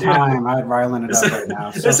back in time, I'd Ryland it up right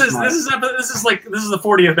now. This is the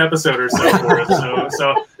 40th episode or so for us.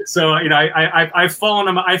 So I fell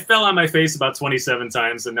on my face about 27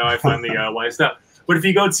 times, and now I finally wised up. But if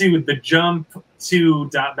you go to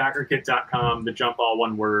thejump2.backerkit.com, the jump all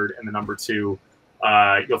one word and the number 2,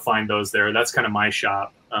 you'll find those there. That's kind of my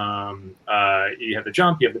shop. You have the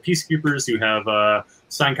Jump, you have the Peacekeepers, you have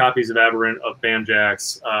signed copies of Aberrant, of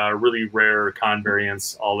Banjax, really rare con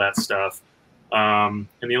variants, all that stuff. And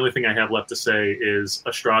the only thing I have left to say is,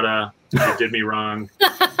 Estrada, you did me wrong.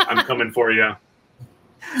 I'm coming for you.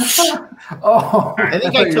 Oh, I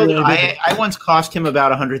think I told you. I once cost him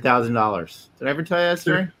about $100,000. Did I ever tell you that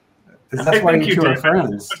story? That's why you two are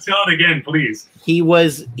friends. Tell it again, please. He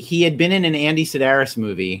had been in an Andy Sedaris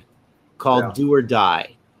movie called Do or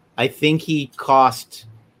Die. I think he cost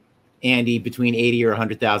Andy between $80,000 or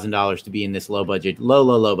 $100,000 to be in this low budget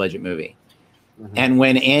movie. Mm-hmm. And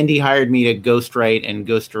when Andy hired me to ghostwrite and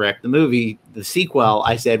ghost direct the movie, the sequel,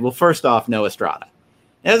 I said, well, first off, no Estrada.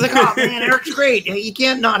 And I was like, oh, man, Eric's great. You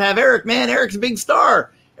can't not have Eric, man. Eric's a big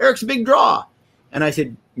star. Eric's a big draw. And I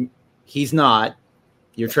said, he's not.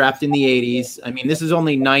 You're trapped in the 80s. I mean, this is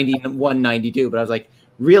only 91, 92, but I was like,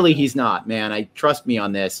 really, he's not, man. Trust me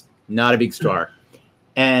on this. Not a big star.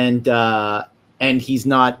 And he's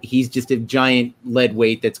not. He's just a giant lead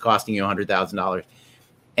weight that's costing you $100,000.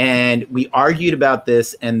 And we argued about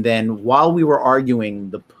this. And then while we were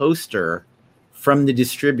arguing, the poster from the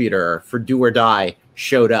distributor for Do or Die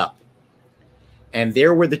showed up, and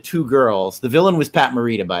there were the two girls. The villain was Pat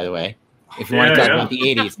Morita, by the way, if you want to talk about the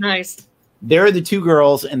 80s. Nice. There are the two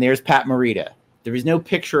girls, and there's Pat Morita. There is no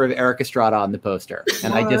picture of Eric Estrada on the poster.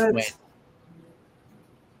 And I just went,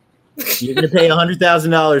 you're going to pay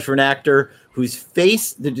 $100,000 for an actor whose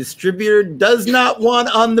face the distributor does not want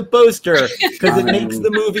on the poster because it makes the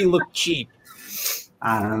movie look cheap.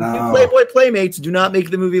 I don't know. Playboy Playmates do not make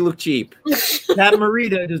the movie look cheap. Pat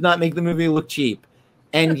Morita does not make the movie look cheap.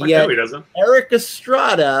 And yet, Eric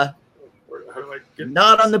Estrada,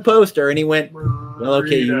 not on the poster. And he went, well,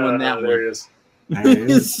 okay, you won that there one. He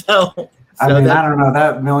is. so I mean, I don't know,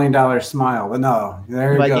 that $1 million smile, but no,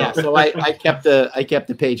 there you go. Yeah, so I kept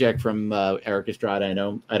the paycheck from Eric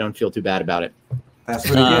Estrada. I don't feel too bad about it. That's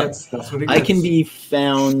what he gets. That's what he gets. I can be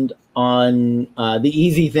found on the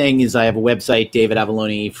easy thing is I have a website,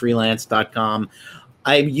 davidavalonefreelance.com.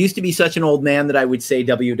 I used to be such an old man that I would say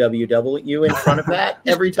www in front of that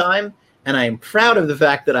every time. And I'm proud of the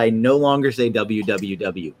fact that I no longer say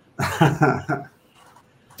www.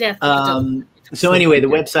 So anyway, the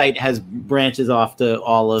website has branches off to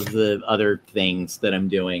all of the other things that I'm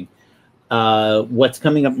doing. What's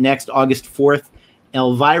coming up next, August 4th,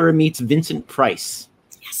 Elvira Meets Vincent Price.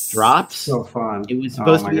 Drops. So fun. It was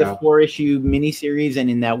supposed to be a 4-issue miniseries, and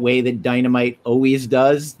in that way that Dynamite always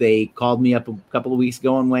does, they called me up a couple of weeks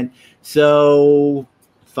ago and went, so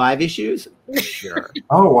 5 issues? Sure.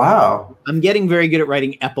 Oh, wow. I'm getting very good at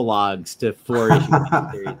writing epilogues to 4-issue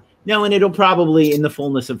miniseries. No, and it'll probably, in the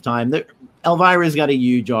fullness of time, Elvira's got a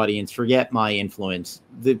huge audience. Forget my influence.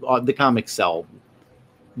 The comics sell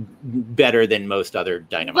better than most other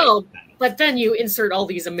Dynamite. Well, but then you insert all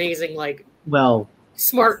these amazing,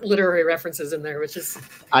 smart literary references in there, which is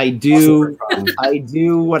I do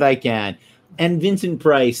what I can. And Vincent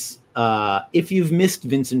Price, if you've missed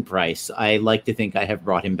Vincent Price, I like to think I have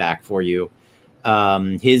brought him back for you.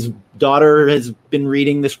 His daughter has been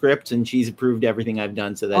reading the script and she's approved everything I've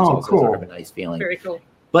done, so that's also cool. sort of a nice feeling. Very cool.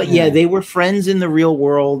 But yeah, they were friends in the real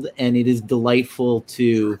world, and it is delightful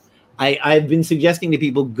to I've been suggesting to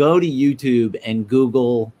people, go to YouTube and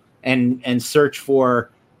Google and search for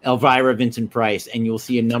Elvira Vincent Price, and you'll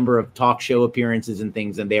see a number of talk show appearances and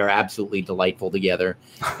things, and they are absolutely delightful together.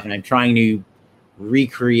 And I'm trying to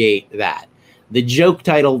recreate that.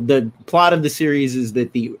 The plot of the series is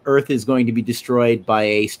that the Earth is going to be destroyed by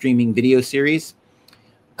a streaming video series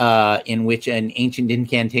in which an ancient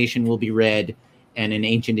incantation will be read and an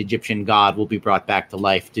ancient Egyptian god will be brought back to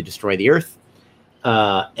life to destroy the Earth.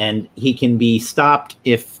 And he can be stopped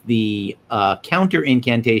if the counter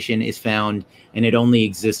incantation is found, and it only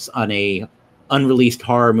exists on a unreleased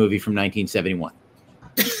horror movie from 1971.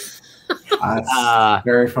 That's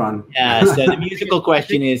very fun. Yeah. So the musical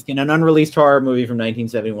question is: can an unreleased horror movie from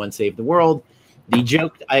 1971 save the world? The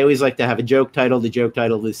joke. I always like to have a joke title. The joke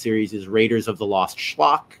title of this series is Raiders of the Lost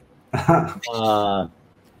Schlock.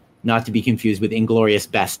 Not to be confused with Inglorious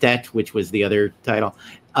Bastet, which was the other title.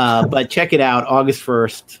 But check it out, August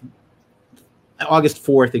 4th,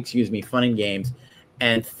 Fun and Games.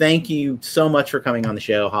 And thank you so much for coming on the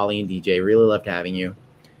show, Holly and DJ. Really loved having you.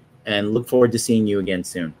 And look forward to seeing you again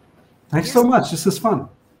soon. Thanks so much. This is fun.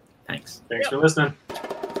 Thanks. Thanks for listening.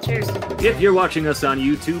 Cheers. If you're watching us on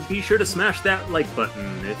YouTube, be sure to smash that like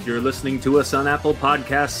button. If you're listening to us on Apple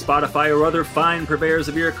Podcasts, Spotify, or other fine purveyors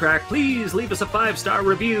of ear crack, please leave us a 5-star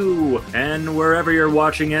review. And wherever you're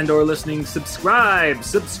watching and or listening, subscribe.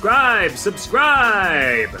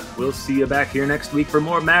 We'll see you back here next week for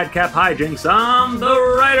more Madcap hijinks on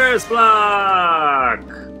the Writer's Block.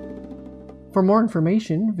 For more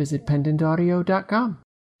information, visit pendantaudio.com.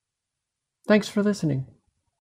 Thanks for listening.